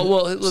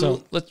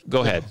 Let's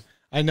go ahead.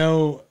 I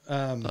know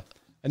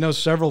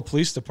several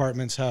police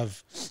departments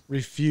have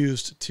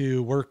refused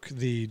to work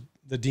the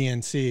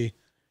DNC,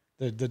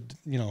 the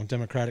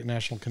Democratic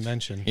National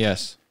Convention.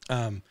 Yes.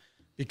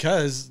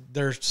 Because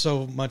they're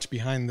so much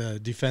behind the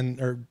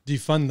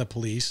defund the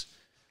police.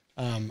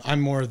 I'm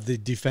more of the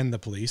defend the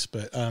police,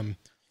 but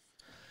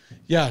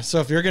yeah. So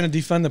if you're going to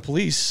defund the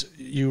police,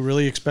 you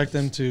really expect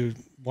them to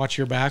watch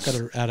your back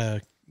at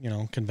a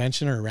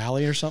convention or a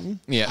rally or something?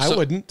 Yeah, I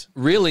wouldn't.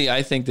 Really,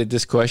 I think that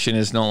this question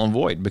is null and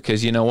void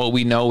because you know what?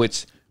 We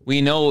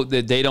know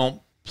that they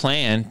don't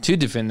plan to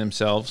defend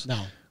themselves.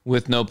 No.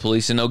 With no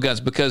police and no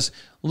guns, because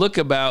look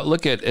at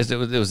as it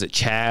was at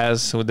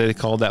Chaz, what they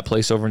called that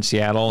place over in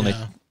Seattle, and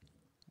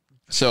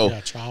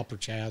Chop or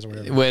Chaz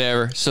or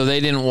whatever. So they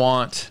didn't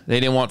want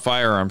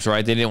firearms,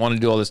 right? They didn't want to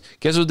do all this.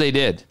 Guess what they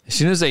did? As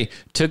soon as they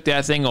took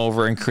that thing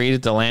over and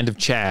created the land of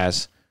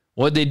Chaz,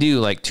 what'd they do?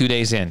 Like 2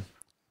 days in,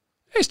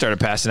 they started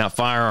passing out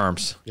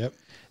firearms. Yep.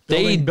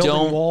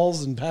 Building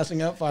walls and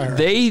passing out firearms.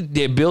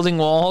 They're building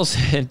walls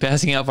and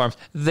passing out firearms.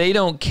 They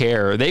don't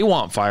care. They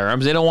want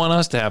firearms. They don't want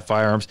us to have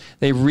firearms.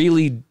 They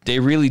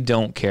really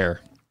don't care.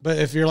 But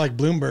if you're like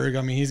Bloomberg,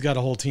 I mean, he's got a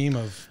whole team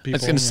of people. I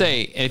was going to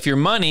say, if you're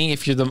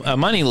a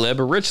money lib,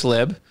 a rich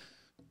lib,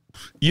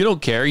 you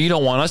don't care. You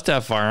don't want us to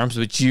have firearms,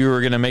 but you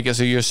are going to make us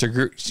so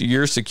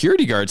your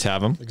security guards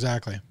have them.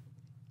 Exactly.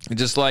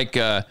 Just like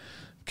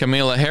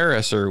Kamala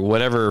Harris or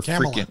whatever.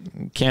 Kamala.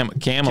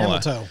 Freaking Camel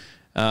toe.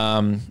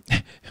 I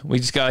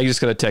just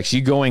got a text.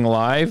 You going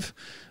live?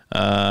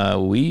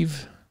 I'm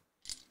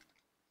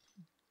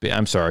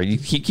sorry. You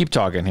keep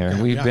talking here.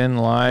 We've been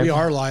live. We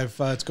are live.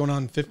 It's going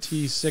on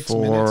 56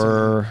 minutes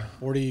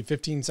and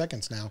 15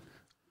 seconds now.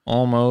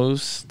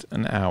 Almost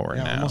an hour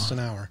now. Almost an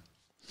hour.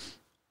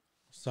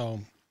 So,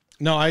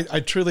 no, I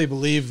truly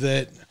believe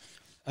that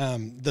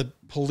the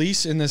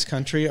police in this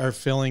country are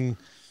feeling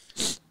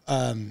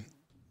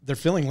they're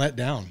feeling let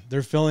down. They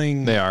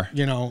are.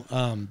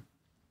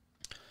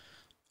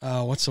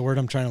 What's the word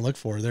I'm trying to look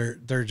for? I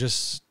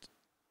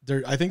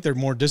think they're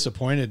more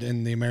disappointed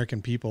in the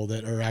American people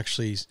that are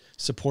actually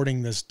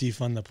supporting this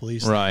defund the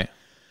police thing. Right.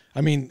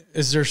 I mean,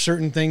 is there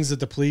certain things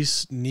that the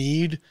police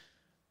need?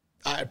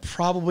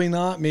 Probably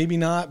not, maybe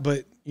not,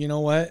 but you know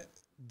what?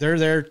 They're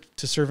there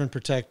to serve and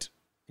protect,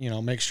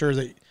 make sure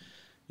that,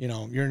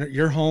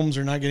 your homes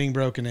are not getting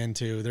broken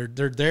into.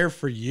 They're there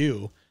for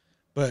you,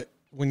 but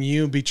when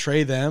you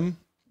betray them,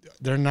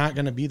 they're not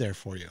going to be there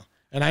for you.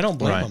 And I don't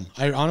blame them.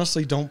 I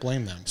honestly don't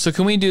blame them. So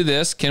can we do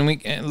this? Can we,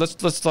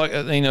 let's talk,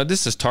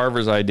 this is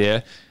Tarver's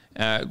idea.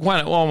 I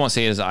won't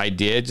say his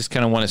idea, just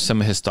kind of wanted some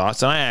of his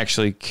thoughts. And I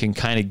actually can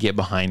kind of get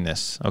behind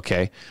this.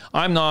 Okay.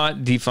 I'm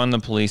not defund the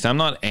police. I'm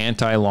not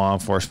anti-law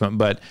enforcement,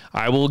 but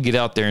I will get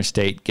out there and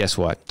state, guess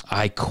what?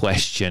 I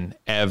question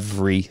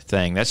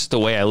everything. That's the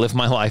way I live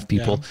my life,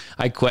 people.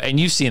 Yeah. And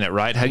you've seen it,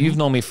 right? How you've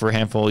known me for a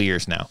handful of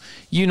years now.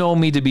 You know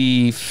me to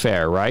be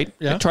fair, right?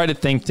 Yeah. I try to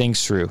think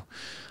things through.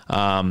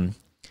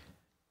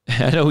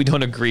 I know we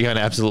don't agree on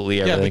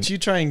absolutely everything. Yeah, but you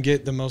try and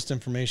get the most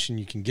information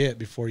you can get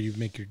before you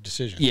make your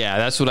decision. Yeah,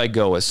 that's what I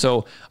go with.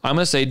 So I'm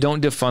going to say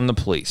don't defund the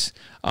police.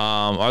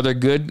 Are there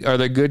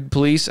good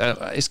police?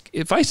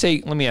 If I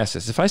say, let me ask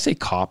this. If I say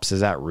cops, is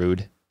that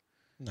rude?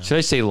 No. Should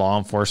I say law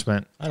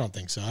enforcement? I don't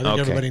think so. I think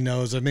everybody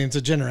knows. I mean, it's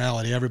a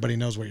generality. Everybody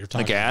knows what you're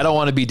talking about. Okay, I don't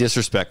want to be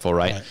disrespectful,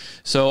 right?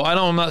 So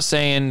I'm not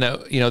saying,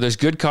 there's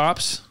good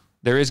cops.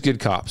 There is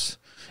good cops.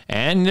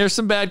 And there's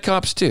some bad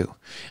cops too.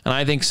 And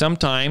I think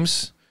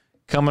sometimes,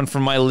 coming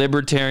from my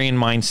libertarian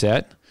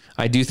mindset,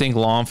 I do think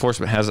law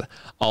enforcement has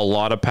a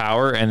lot of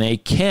power and they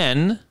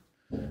can,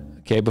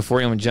 before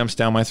anyone jumps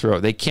down my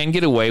throat, they can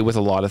get away with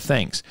a lot of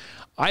things.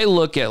 I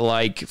look at,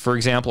 like, for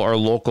example, our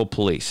local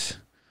police.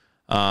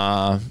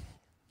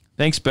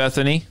 Thanks,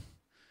 Bethany.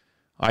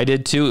 I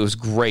did too. It was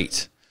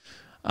great.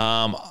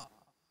 I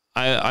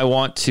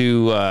want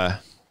to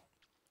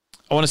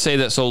say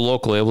that so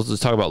locally, we'll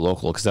just talk about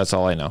local because that's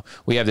all I know.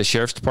 We have the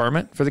sheriff's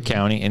department for the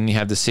county and you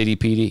have the city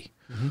PD.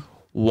 Mm-hmm.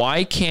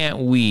 Why can't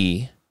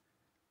we,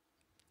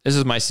 this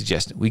is my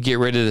suggestion, we get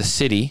rid of the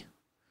city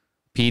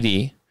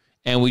PD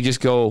and we just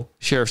go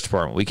sheriff's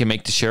department. We can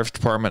make the sheriff's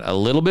department a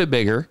little bit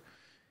bigger.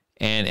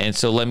 And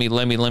so let me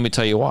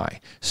tell you why.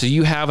 So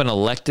you have an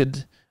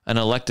elected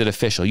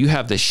official. You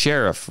have the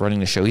sheriff running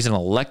the show. He's an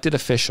elected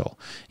official.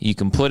 You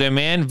can put him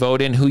in,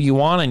 vote in who you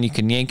want, and you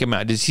can yank him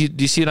out. Do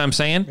you see what I'm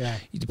saying? Yeah.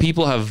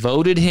 People have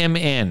voted him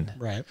in.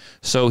 Right.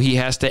 So he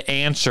has to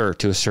answer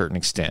to a certain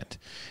extent.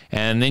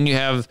 And then you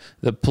have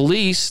the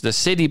police, the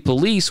city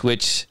police,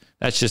 which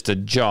that's just a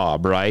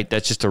job, right?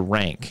 That's just a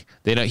rank.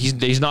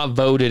 He's not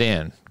voted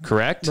in,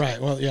 correct? Right.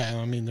 Well, yeah.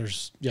 I mean,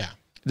 there's.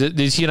 Do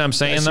you see what I'm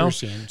saying, though?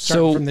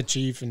 Starting from the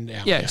chief and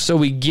yeah. So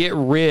we get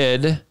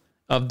rid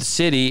of the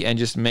city and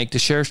just make the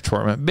sheriff's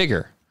department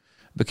bigger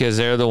because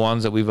they're the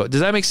ones that we vote.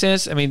 Does that make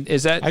sense? I mean,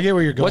 is that? I get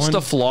where you're going. What's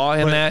the flaw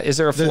in that? Is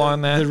there a flaw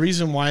in that? The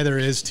reason why there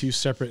is two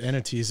separate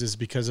entities is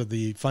because of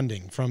the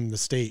funding from the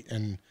state,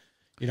 and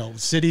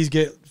cities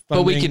get funding.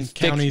 But we could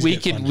counties we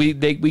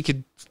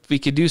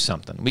could do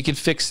something. We could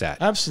fix that.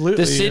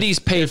 Absolutely. The cities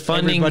pay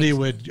funding. Everybody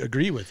would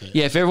agree with it.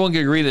 Yeah, if everyone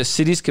could agree, the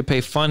cities could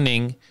pay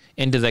funding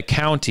into the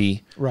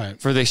county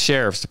for the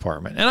sheriff's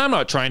department. And I'm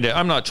not trying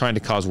to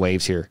cause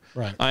waves here.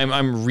 Right.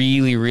 I'm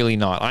really, really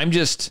not. I'm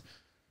just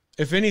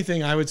If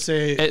anything, I would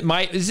say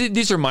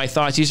these are my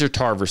thoughts. These are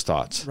Tarver's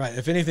thoughts. Right.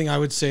 If anything, I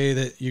would say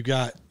that you've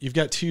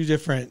got two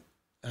different.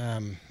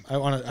 I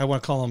want to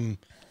call them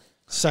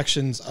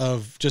sections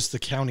of just the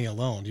county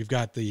alone. You've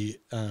got the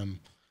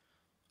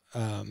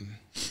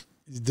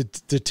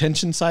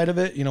detention side of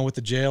it, with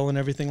the jail and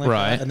everything like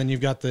that, and then you've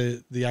got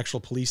the actual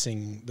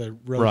policing, the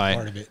road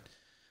part of it.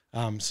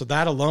 So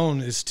that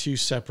alone is two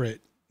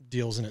separate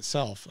deals in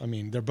itself. I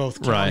mean, they're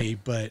both county,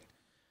 but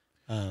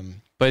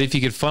if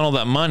you could funnel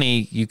that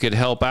money, you could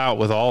help out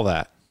with all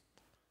that.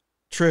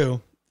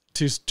 True,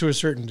 to a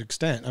certain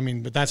extent. I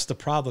mean, but that's the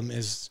problem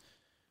is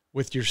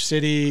with your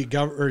city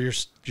or your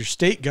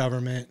state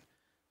government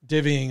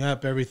divvying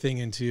up everything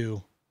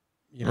into,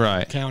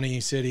 county,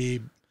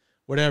 city,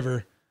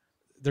 whatever.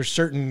 There's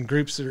certain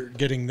groups that are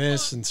getting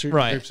this and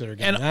certain groups that are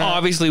getting that. And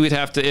obviously we'd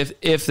have to,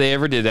 if they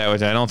ever did that,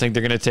 which I don't think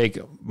they're going to take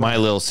my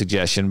little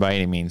suggestion by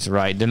any means,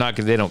 right? They're not,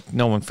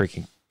 no one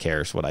freaking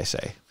cares what I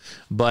say,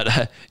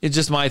 but it's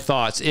just my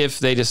thoughts. If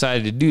they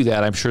decided to do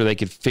that, I'm sure they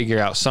could figure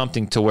out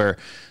something to where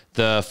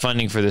the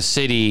funding for the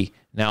city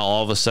now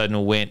all of a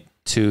sudden went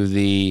to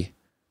the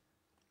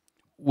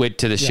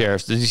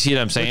sheriffs. Did you see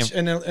what I'm saying?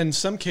 And in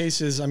some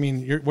cases, I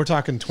mean, we're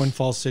talking Twin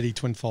Falls City,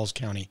 Twin Falls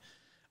County.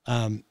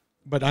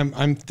 But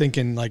I'm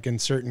thinking like in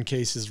certain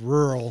cases,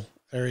 rural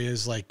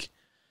areas like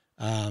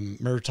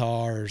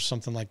Murtaugh or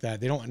something like that,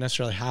 they don't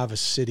necessarily have a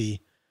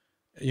city,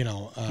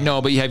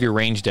 no, but you have your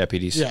range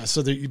deputies. Yeah.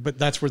 So, but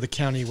that's where the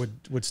county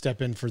would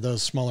step in for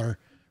those smaller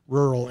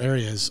rural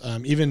areas.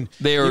 Even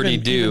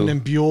in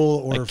Buell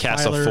or like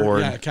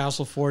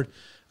Castleford,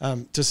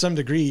 to some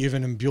degree,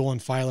 even in Buell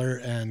and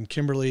Filer and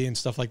Kimberly and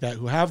stuff like that,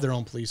 who have their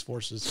own police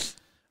forces,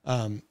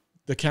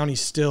 the county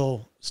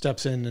still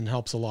steps in and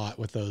helps a lot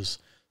with those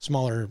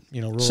smaller,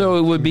 rural. So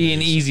it would be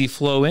an easy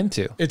flow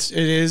into. It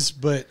is,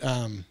 but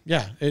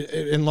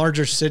in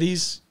larger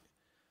cities,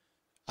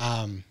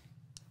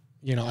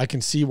 I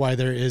can see why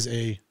there is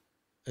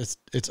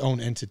its own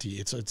entity.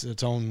 It's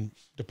its own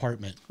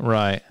department.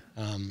 Right.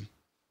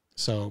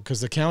 So, because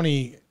the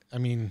county, I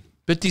mean.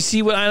 But do you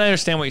see what I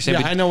understand what you're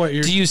saying? Yeah, I know what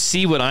you're. Do you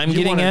see what I'm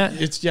getting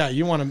at?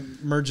 You want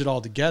to merge it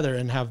all together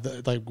and have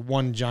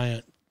one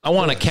giant. I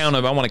want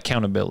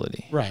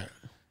accountability. Right.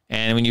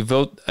 And when you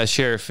vote a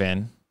sheriff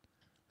in,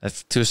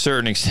 that's to a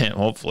certain extent,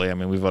 hopefully. I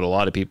mean, we vote a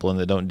lot of people in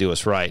that don't do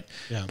us right.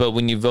 Yeah. But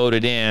when you vote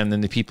it in,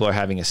 then the people are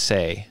having a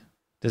say.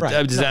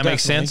 Does that make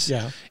sense?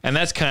 Yeah. And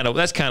that's kind of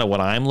what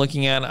I'm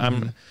looking at.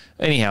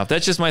 Anyhow,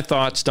 that's just my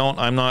thoughts. I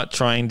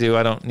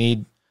don't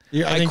need.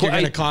 I think you're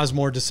going to cause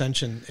more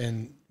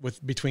dissension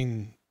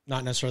between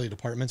not necessarily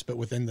departments, but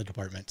within the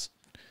departments.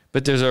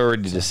 But there's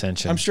already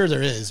dissension. I'm sure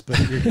there is, but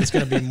it's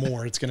going to be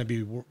more. It's going to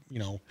be,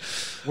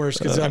 worse.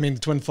 Because,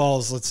 Twin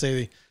Falls, let's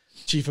say the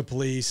chief of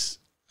police,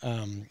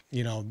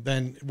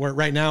 then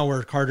right now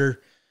where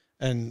Carter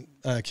and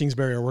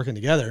Kingsbury are working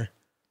together,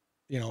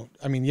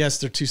 yes,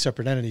 they're two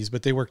separate entities,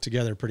 but they work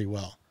together pretty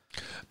well.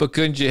 But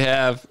couldn't you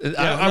have? You're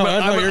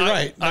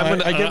right.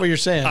 I get what you're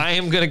saying. I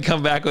am going to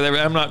come back with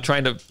everything. I'm not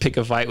trying to pick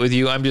a fight with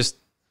you. I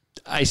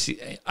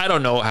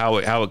don't know how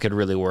it could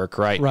really work,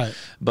 right? Right.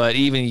 But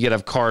even you could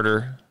have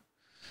Carter,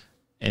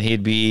 and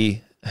he'd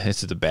be.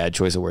 This is a bad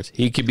choice of words.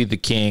 He could be the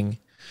king,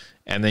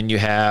 and then you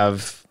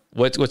have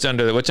what's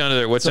under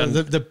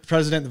the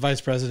president, the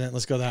vice president.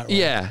 Let's go that way.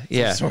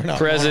 Yeah.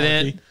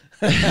 President.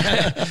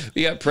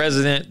 We got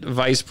president,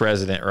 vice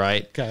president,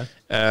 right? Okay.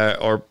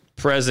 Or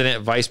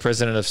president, vice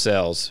president of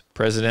sales,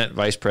 president,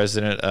 vice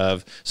president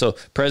of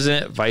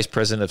president, vice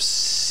president of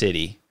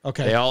city.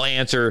 Okay. They all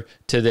answer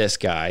to this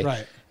guy.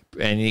 Right.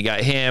 And you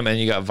got him, and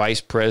you got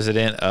vice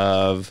president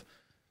of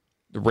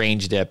the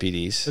range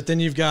deputies. But then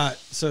you've got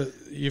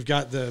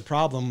the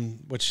problem,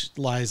 which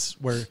lies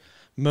where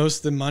most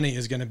of the money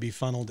is going to be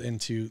funneled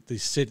into the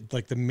city,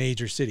 like the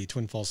major city,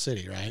 Twin Falls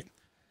City, right?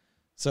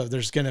 So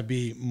there's going to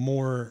be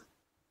more.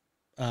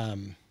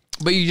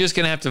 But you're just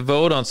going to have to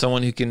vote on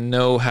someone who can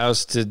know how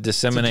to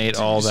disseminate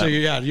all that. So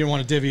you don't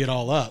want to divvy it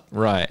all up.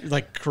 Right.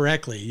 Like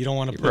correctly. You don't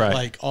want to put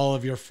like all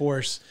of your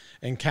force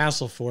in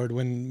Castleford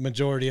when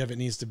majority of it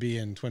needs to be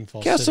in Twin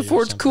Falls City.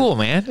 Castleford's cool,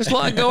 man. There's a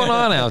lot going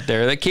on out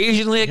there.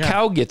 Occasionally a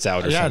cow gets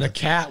out or something. The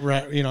cat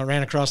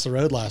ran across the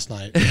road last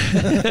night.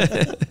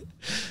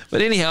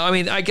 But anyhow,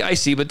 I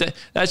see, but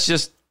that's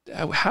just,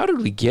 how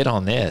did we get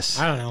on this?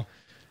 I don't know.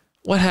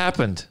 What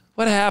happened?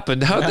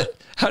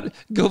 How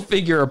go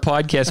figure, a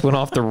podcast went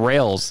off the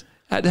rails.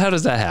 How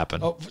does that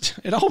happen? Oh,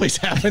 it always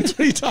happens. What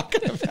are you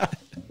talking about?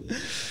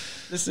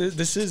 This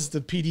is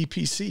the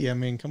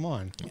PDPC. Come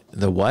on.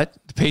 The what?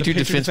 The Patriot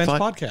Defense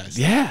Podcast.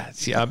 Yeah.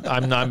 See,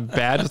 I'm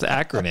bad with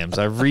acronyms.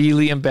 I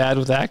really am bad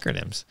with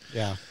acronyms.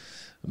 Yeah.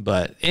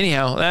 But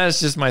anyhow, that's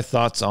just my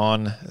thoughts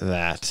on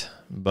that.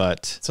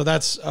 But so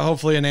that's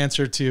hopefully an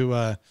answer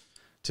to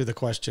the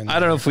question. I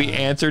don't know if we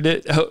answered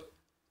it.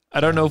 I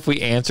don't know if we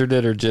answered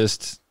it or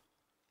just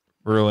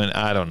ruined.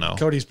 I don't know.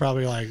 Cody's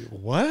probably like,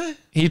 what?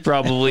 He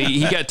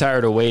got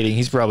tired of waiting.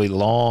 He's probably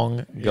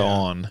long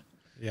gone.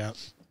 Yeah.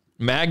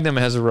 Magnum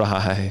has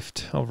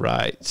arrived. All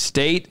right.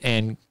 State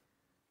and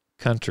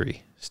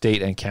country.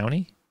 State and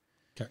county.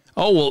 Okay.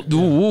 Oh, well.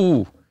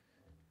 Ooh.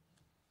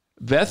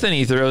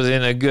 Bethany throws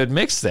in a good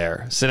mix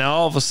there. So now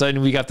all of a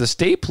sudden we got the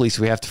state police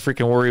we have to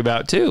freaking worry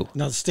about too.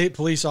 Now the state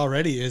police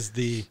already is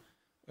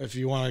if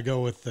you want to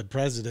go with the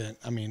president,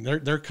 I mean,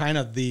 they're kind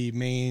of the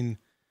main.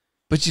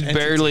 But you entity,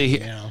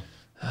 barely,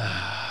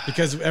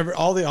 because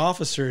all the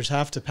officers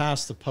have to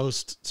pass the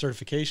post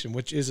certification,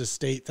 which is a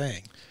state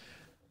thing.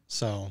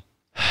 So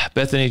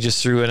Bethany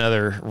just threw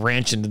another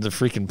wrench into the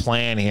freaking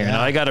plan here. Yeah.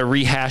 Now I got to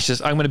rehash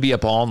this. I'm going to be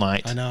up all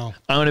night. I know.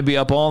 I'm going to be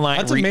up all night.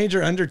 That's a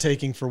major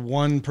undertaking for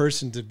one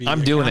person to be.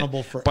 I'm doing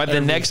accountable it. for By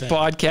the next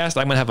podcast,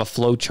 I'm going to have a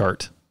flow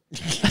chart.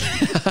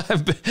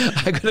 I'm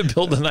going to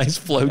build a nice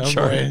flow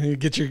chart. Boy.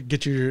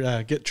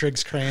 Get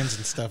Triggs crayons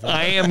and stuff.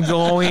 I am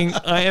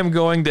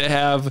going to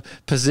have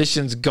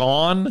positions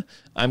gone.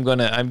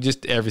 I'm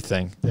just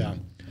everything. Yeah.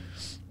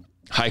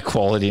 High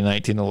quality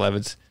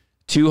 1911s.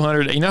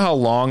 200. You know how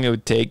long it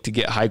would take to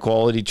get high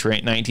quality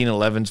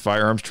 1911s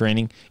firearms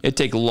training? It'd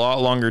take a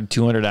lot longer than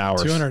 200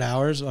 hours. 200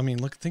 hours? I mean,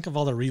 think of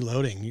all the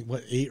reloading.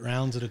 What, 8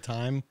 rounds at a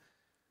time?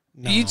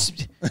 No.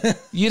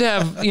 You'd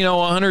have,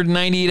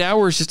 198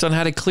 hours just on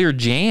how to clear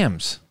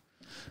jams.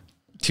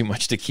 Too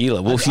much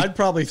tequila. Well, I'd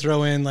probably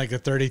throw in like a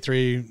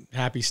 33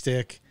 happy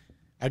stick.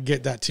 I'd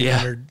get that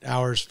 200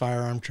 hours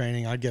firearm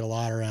training. I'd get a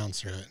lot of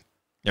rounds through it.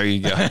 There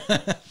you go.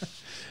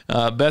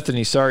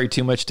 Bethany, sorry,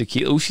 too much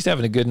tequila. Oh, she's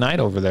having a good night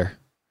over there.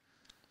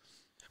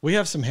 We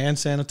have some hand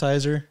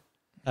sanitizer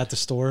at the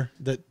store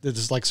that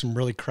is like some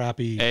really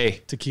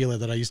crappy tequila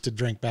that I used to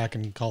drink back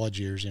in college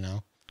years,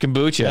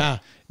 Kombucha. Yeah.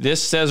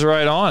 This says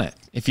right on it.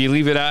 If you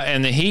leave it out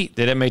in the heat,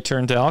 then it may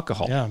turn to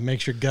alcohol. Yeah,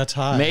 makes your guts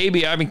high.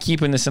 Maybe I've been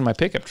keeping this in my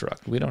pickup truck.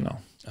 We don't know.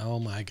 Oh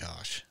my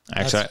gosh.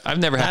 Actually, I've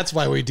never had. That's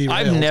why we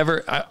derailed.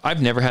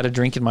 I've never had a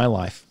drink in my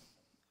life.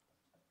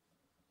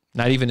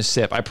 Not even a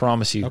sip. I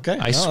promise you. Okay.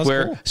 I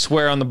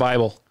swear on the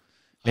Bible.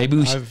 Maybe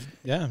we should.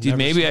 Dude,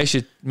 maybe I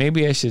should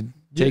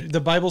take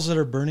the Bibles that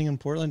are burning in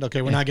Portland.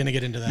 Okay, we're not going to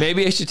get into that.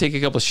 Maybe I should take a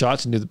couple of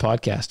shots and do the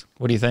podcast.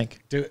 What do you think?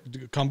 Do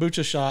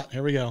kombucha shot.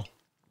 Here we go.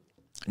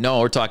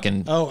 No, we're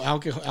talking. Oh,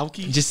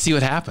 alky. Just see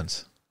what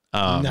happens.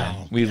 No,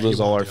 man. We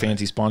lose all our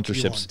fancy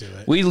sponsorships. You won't do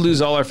it. We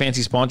lose all our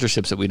fancy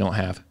sponsorships that we don't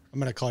have. I'm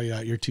going to call you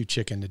out. You're too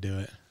chicken to do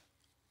it.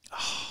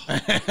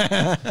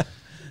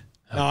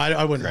 No,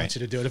 I wouldn't want you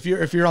to do it.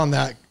 If you're on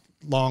that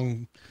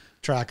long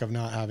track of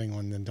not having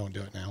one, then don't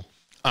do it now.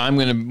 Never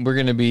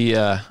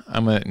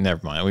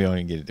mind. We don't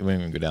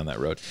even go down that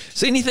road.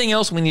 So anything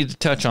else we need to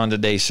touch on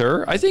today,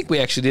 sir? I think we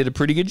actually did a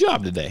pretty good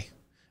job today.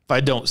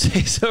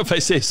 If I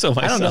say so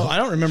myself. I don't know. I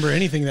don't remember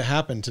anything that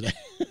happened today.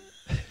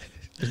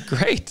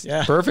 Great.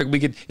 Yeah. Perfect.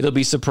 It'll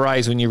be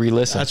surprised when you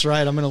re-listen. That's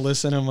right. I'm going to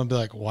listen and I'm going to be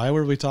like, why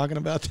were we talking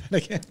about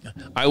that again?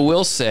 I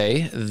will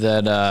say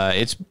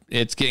that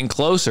it's getting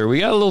closer.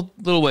 We got a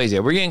little ways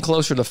yet. We're getting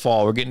closer to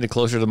fall. We're getting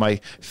closer to my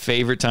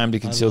favorite time to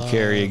conceal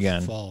carry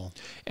again. Fall.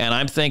 And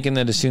I'm thinking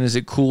that as soon as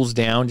it cools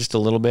down just a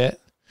little bit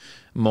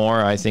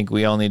more, I think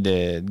we all need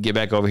to get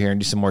back over here and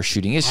do some more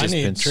shooting. It's just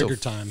been so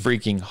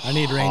freaking hot. I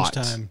need range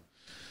time.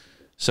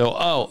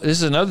 So, this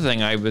is another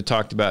thing I've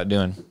talked about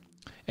doing.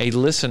 A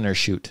listener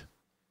shoot.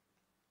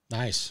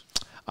 Nice.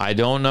 I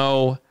don't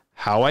know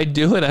how I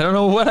do it. I don't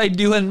know what I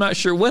do. I'm not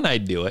sure when I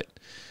do it.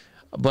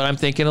 But I'm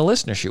thinking a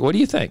listener shoot. What do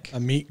you think? A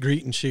meet,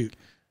 greet, and shoot.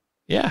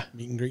 Yeah.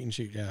 Meet and greet and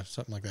shoot. Yeah,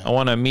 something like that. I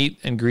want to meet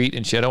and greet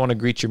and shoot. I don't want to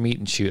greet your meet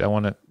and shoot. I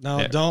want to. No,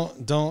 yeah.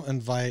 Don't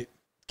invite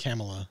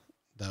Kamala,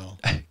 though.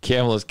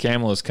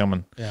 Kamala's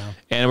coming. Yeah.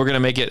 And we're going to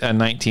make it a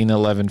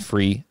 1911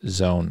 free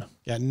zone.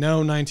 Yeah,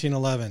 no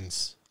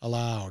 1911s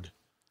allowed.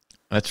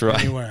 That's right.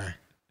 Anywhere.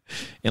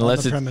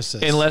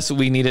 Unless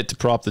we need it to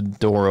prop the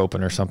door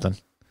open or something.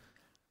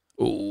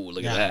 Ooh,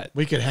 look at that.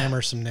 We could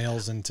hammer some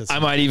nails into I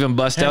might even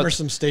hammer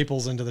some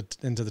staples into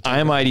the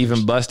I might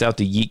even bust out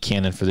the yeet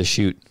cannon for the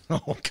shoot.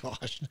 Oh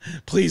gosh.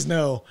 Please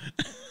no.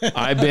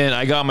 I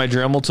got my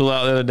Dremel tool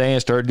out the other day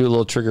and started doing a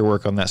little trigger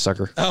work on that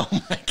sucker. Oh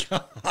my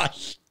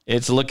gosh.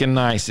 It's looking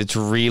nice. It's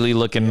really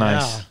looking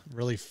nice.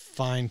 Really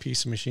fine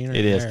piece of machinery.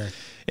 It is. There.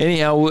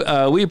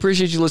 Anyhow, we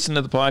appreciate you listening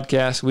to the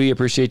podcast. We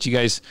appreciate you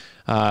guys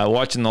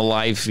watching the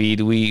live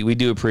feed. We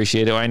do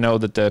appreciate it. I know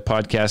that the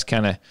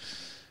podcast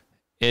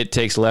it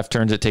takes left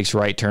turns, it takes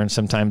right turns.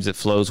 Sometimes it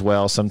flows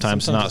well,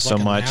 sometimes not it's so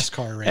like a much.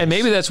 NASCAR race. And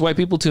maybe that's why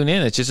people tune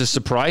in. It's just a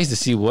surprise to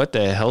see what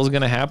the hell is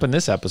going to happen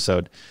this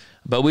episode.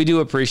 But we do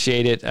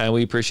appreciate it.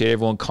 We appreciate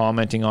everyone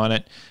commenting on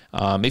it.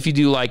 If you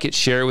do like it,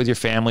 share it with your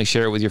family,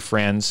 share it with your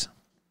friends.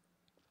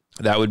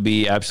 That would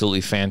be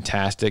absolutely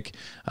fantastic.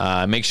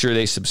 Make sure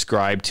they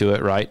subscribe to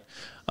it, right?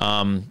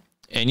 And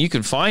you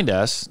can find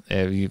us,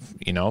 if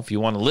you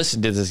want to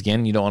listen to this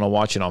again, you don't want to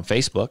watch it on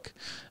Facebook,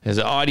 because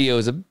the audio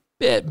is a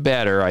bit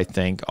better, I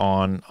think,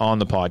 on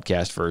the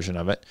podcast version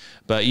of it.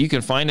 But you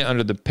can find it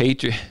under the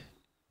Patriot.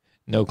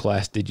 No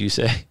class, did you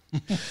say?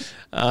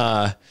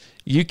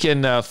 You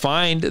can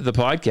find the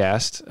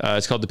podcast.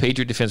 It's called the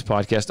Patriot Defense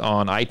Podcast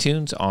on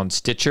iTunes, on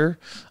Stitcher,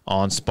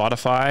 on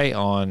Spotify,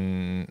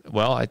 on,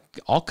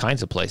 all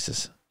kinds of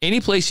places.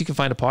 Any place you can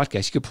find a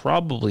podcast, you could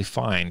probably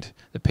find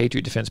the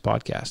Patriot Defense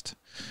Podcast.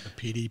 The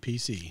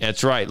PDPC.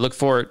 That's right. Look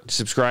for it.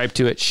 Subscribe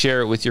to it.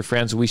 Share it with your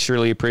friends. We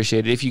surely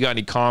appreciate it. If you got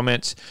any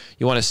comments,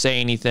 you want to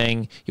say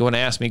anything, you want to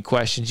ask me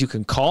questions, you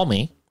can call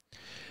me.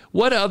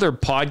 What other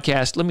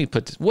podcast, let me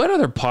put this, what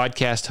other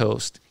podcast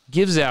host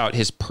gives out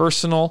his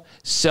personal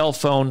cell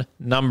phone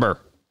number?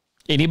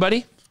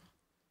 Anybody?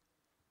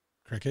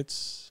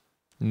 Crickets?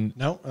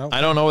 No.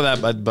 I don't know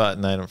that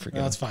button. I don't forget.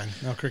 No, that's fine.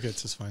 No,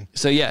 crickets is fine.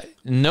 So yeah,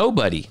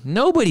 nobody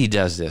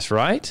does this,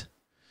 right?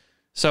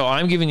 So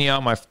I'm giving you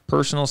out my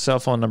personal cell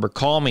phone number.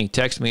 Call me,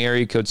 text me,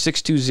 area code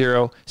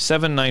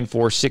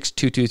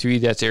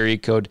 620-794-6223. That's area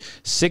code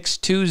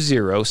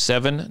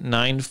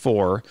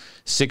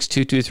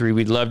 620-794-6223.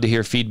 We'd love to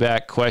hear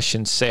feedback,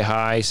 questions, say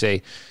hi,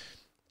 say,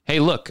 hey,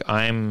 look,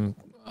 I'm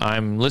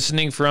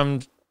listening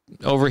from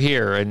over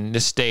here in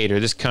this state or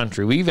this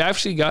country. We've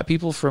actually got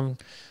people from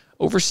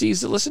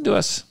overseas that listen to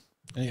us.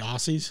 Any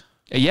Aussies?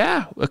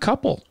 Yeah, a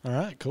couple. All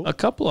right, cool. A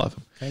couple of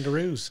them.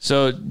 Kangaroos.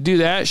 So do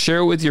that. Share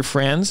it with your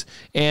friends.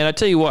 And I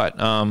tell you what,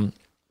 we,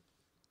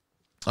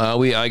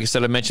 like I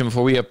said, I mentioned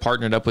before, we have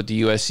partnered up with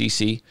the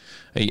USCCA,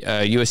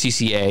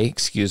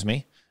 excuse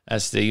me.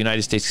 That's the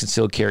United States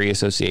Concealed Carry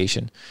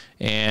Association.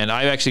 And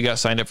I've actually got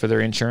signed up for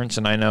their insurance.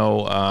 And I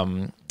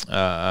know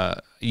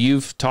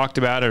you've talked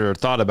about it or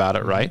thought about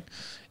it, right?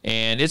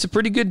 And it's a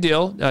pretty good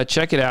deal.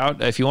 Check it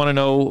out. If you want to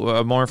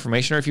know more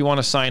information or if you want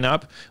to sign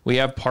up, we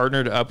have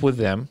partnered up with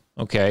them.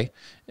 Okay.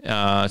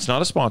 It's not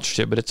a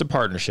sponsorship, but it's a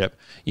partnership.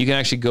 You can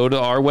actually go to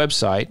our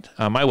website,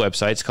 my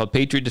website. It's called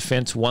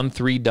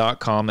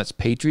patriotdefense13.com. That's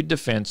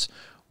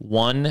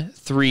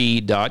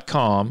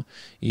patriotdefense13.com.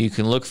 You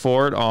can look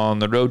for it on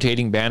the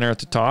rotating banner at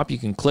the top. You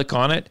can click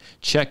on it,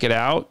 check it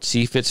out,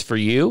 see if it's for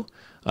you.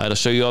 It'll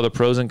show you all the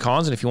pros and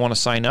cons. And if you want to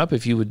sign up,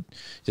 if you would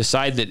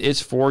decide that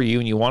it's for you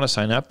and you want to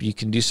sign up, you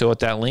can do so at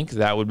that link.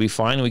 That would be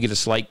fine. I get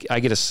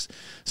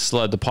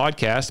the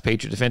podcast,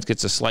 Patriot Defense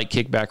gets a slight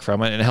kickback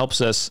from it, and it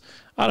helps us,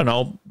 I don't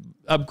know,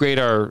 upgrade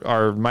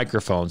our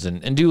microphones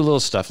and do a little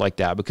stuff like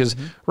that. Because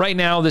right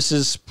now this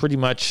is pretty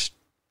much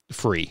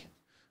free,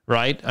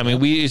 right? I mean,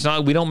 we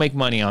don't make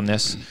money on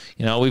this.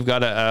 You know, we've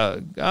got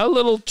a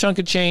little chunk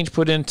of change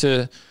put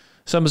into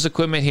some of his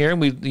equipment here, and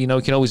we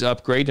can always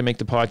upgrade to make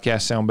the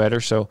podcast sound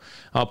better. So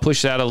I'll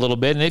push that a little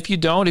bit. And if you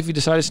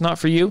decide it's not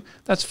for you,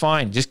 that's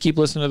fine. Just keep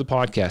listening to the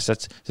podcast.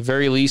 That's at the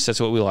very least, that's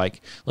what we like.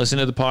 Listen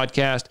to the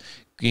podcast.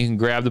 You can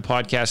grab the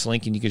podcast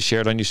link and you can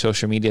share it on your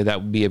social media.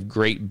 That would be of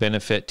great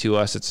benefit to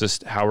us. It's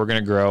just how we're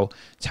going to grow.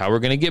 It's how we're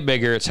going to get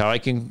bigger. It's how I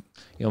can,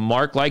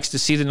 Mark likes to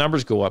see the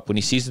numbers go up. When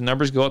he sees the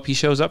numbers go up, he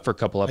shows up for a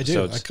couple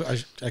episodes.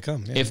 I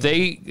come. Yeah, if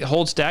they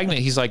hold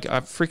stagnant, he's like,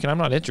 I'm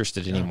not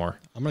interested anymore.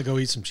 I'm going to go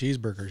eat some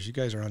cheeseburgers. You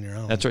guys are on your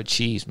own. That's right.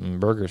 Cheese,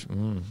 burgers.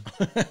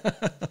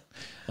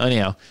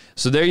 Anyhow,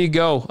 so there you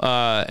go.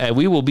 And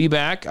we will be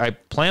back. I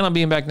plan on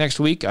being back next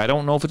week. I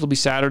don't know if it'll be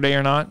Saturday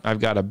or not. I've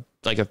got a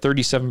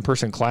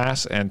 37-person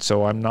class, and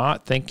so I'm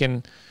not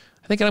thinking.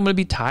 I think I'm going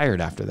to be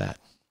tired after that.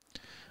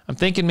 I'm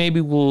thinking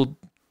maybe we'll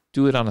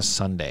do it on a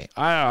Sunday.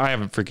 I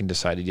haven't freaking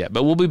decided yet,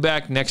 but we'll be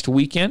back next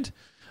weekend.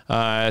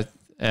 And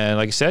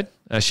like I said,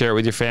 share it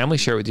with your family,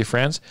 share it with your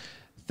friends.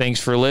 Thanks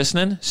for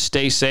listening.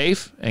 Stay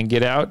safe and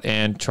get out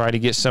and try to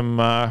get some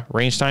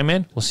range time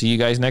in. We'll see you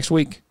guys next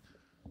week.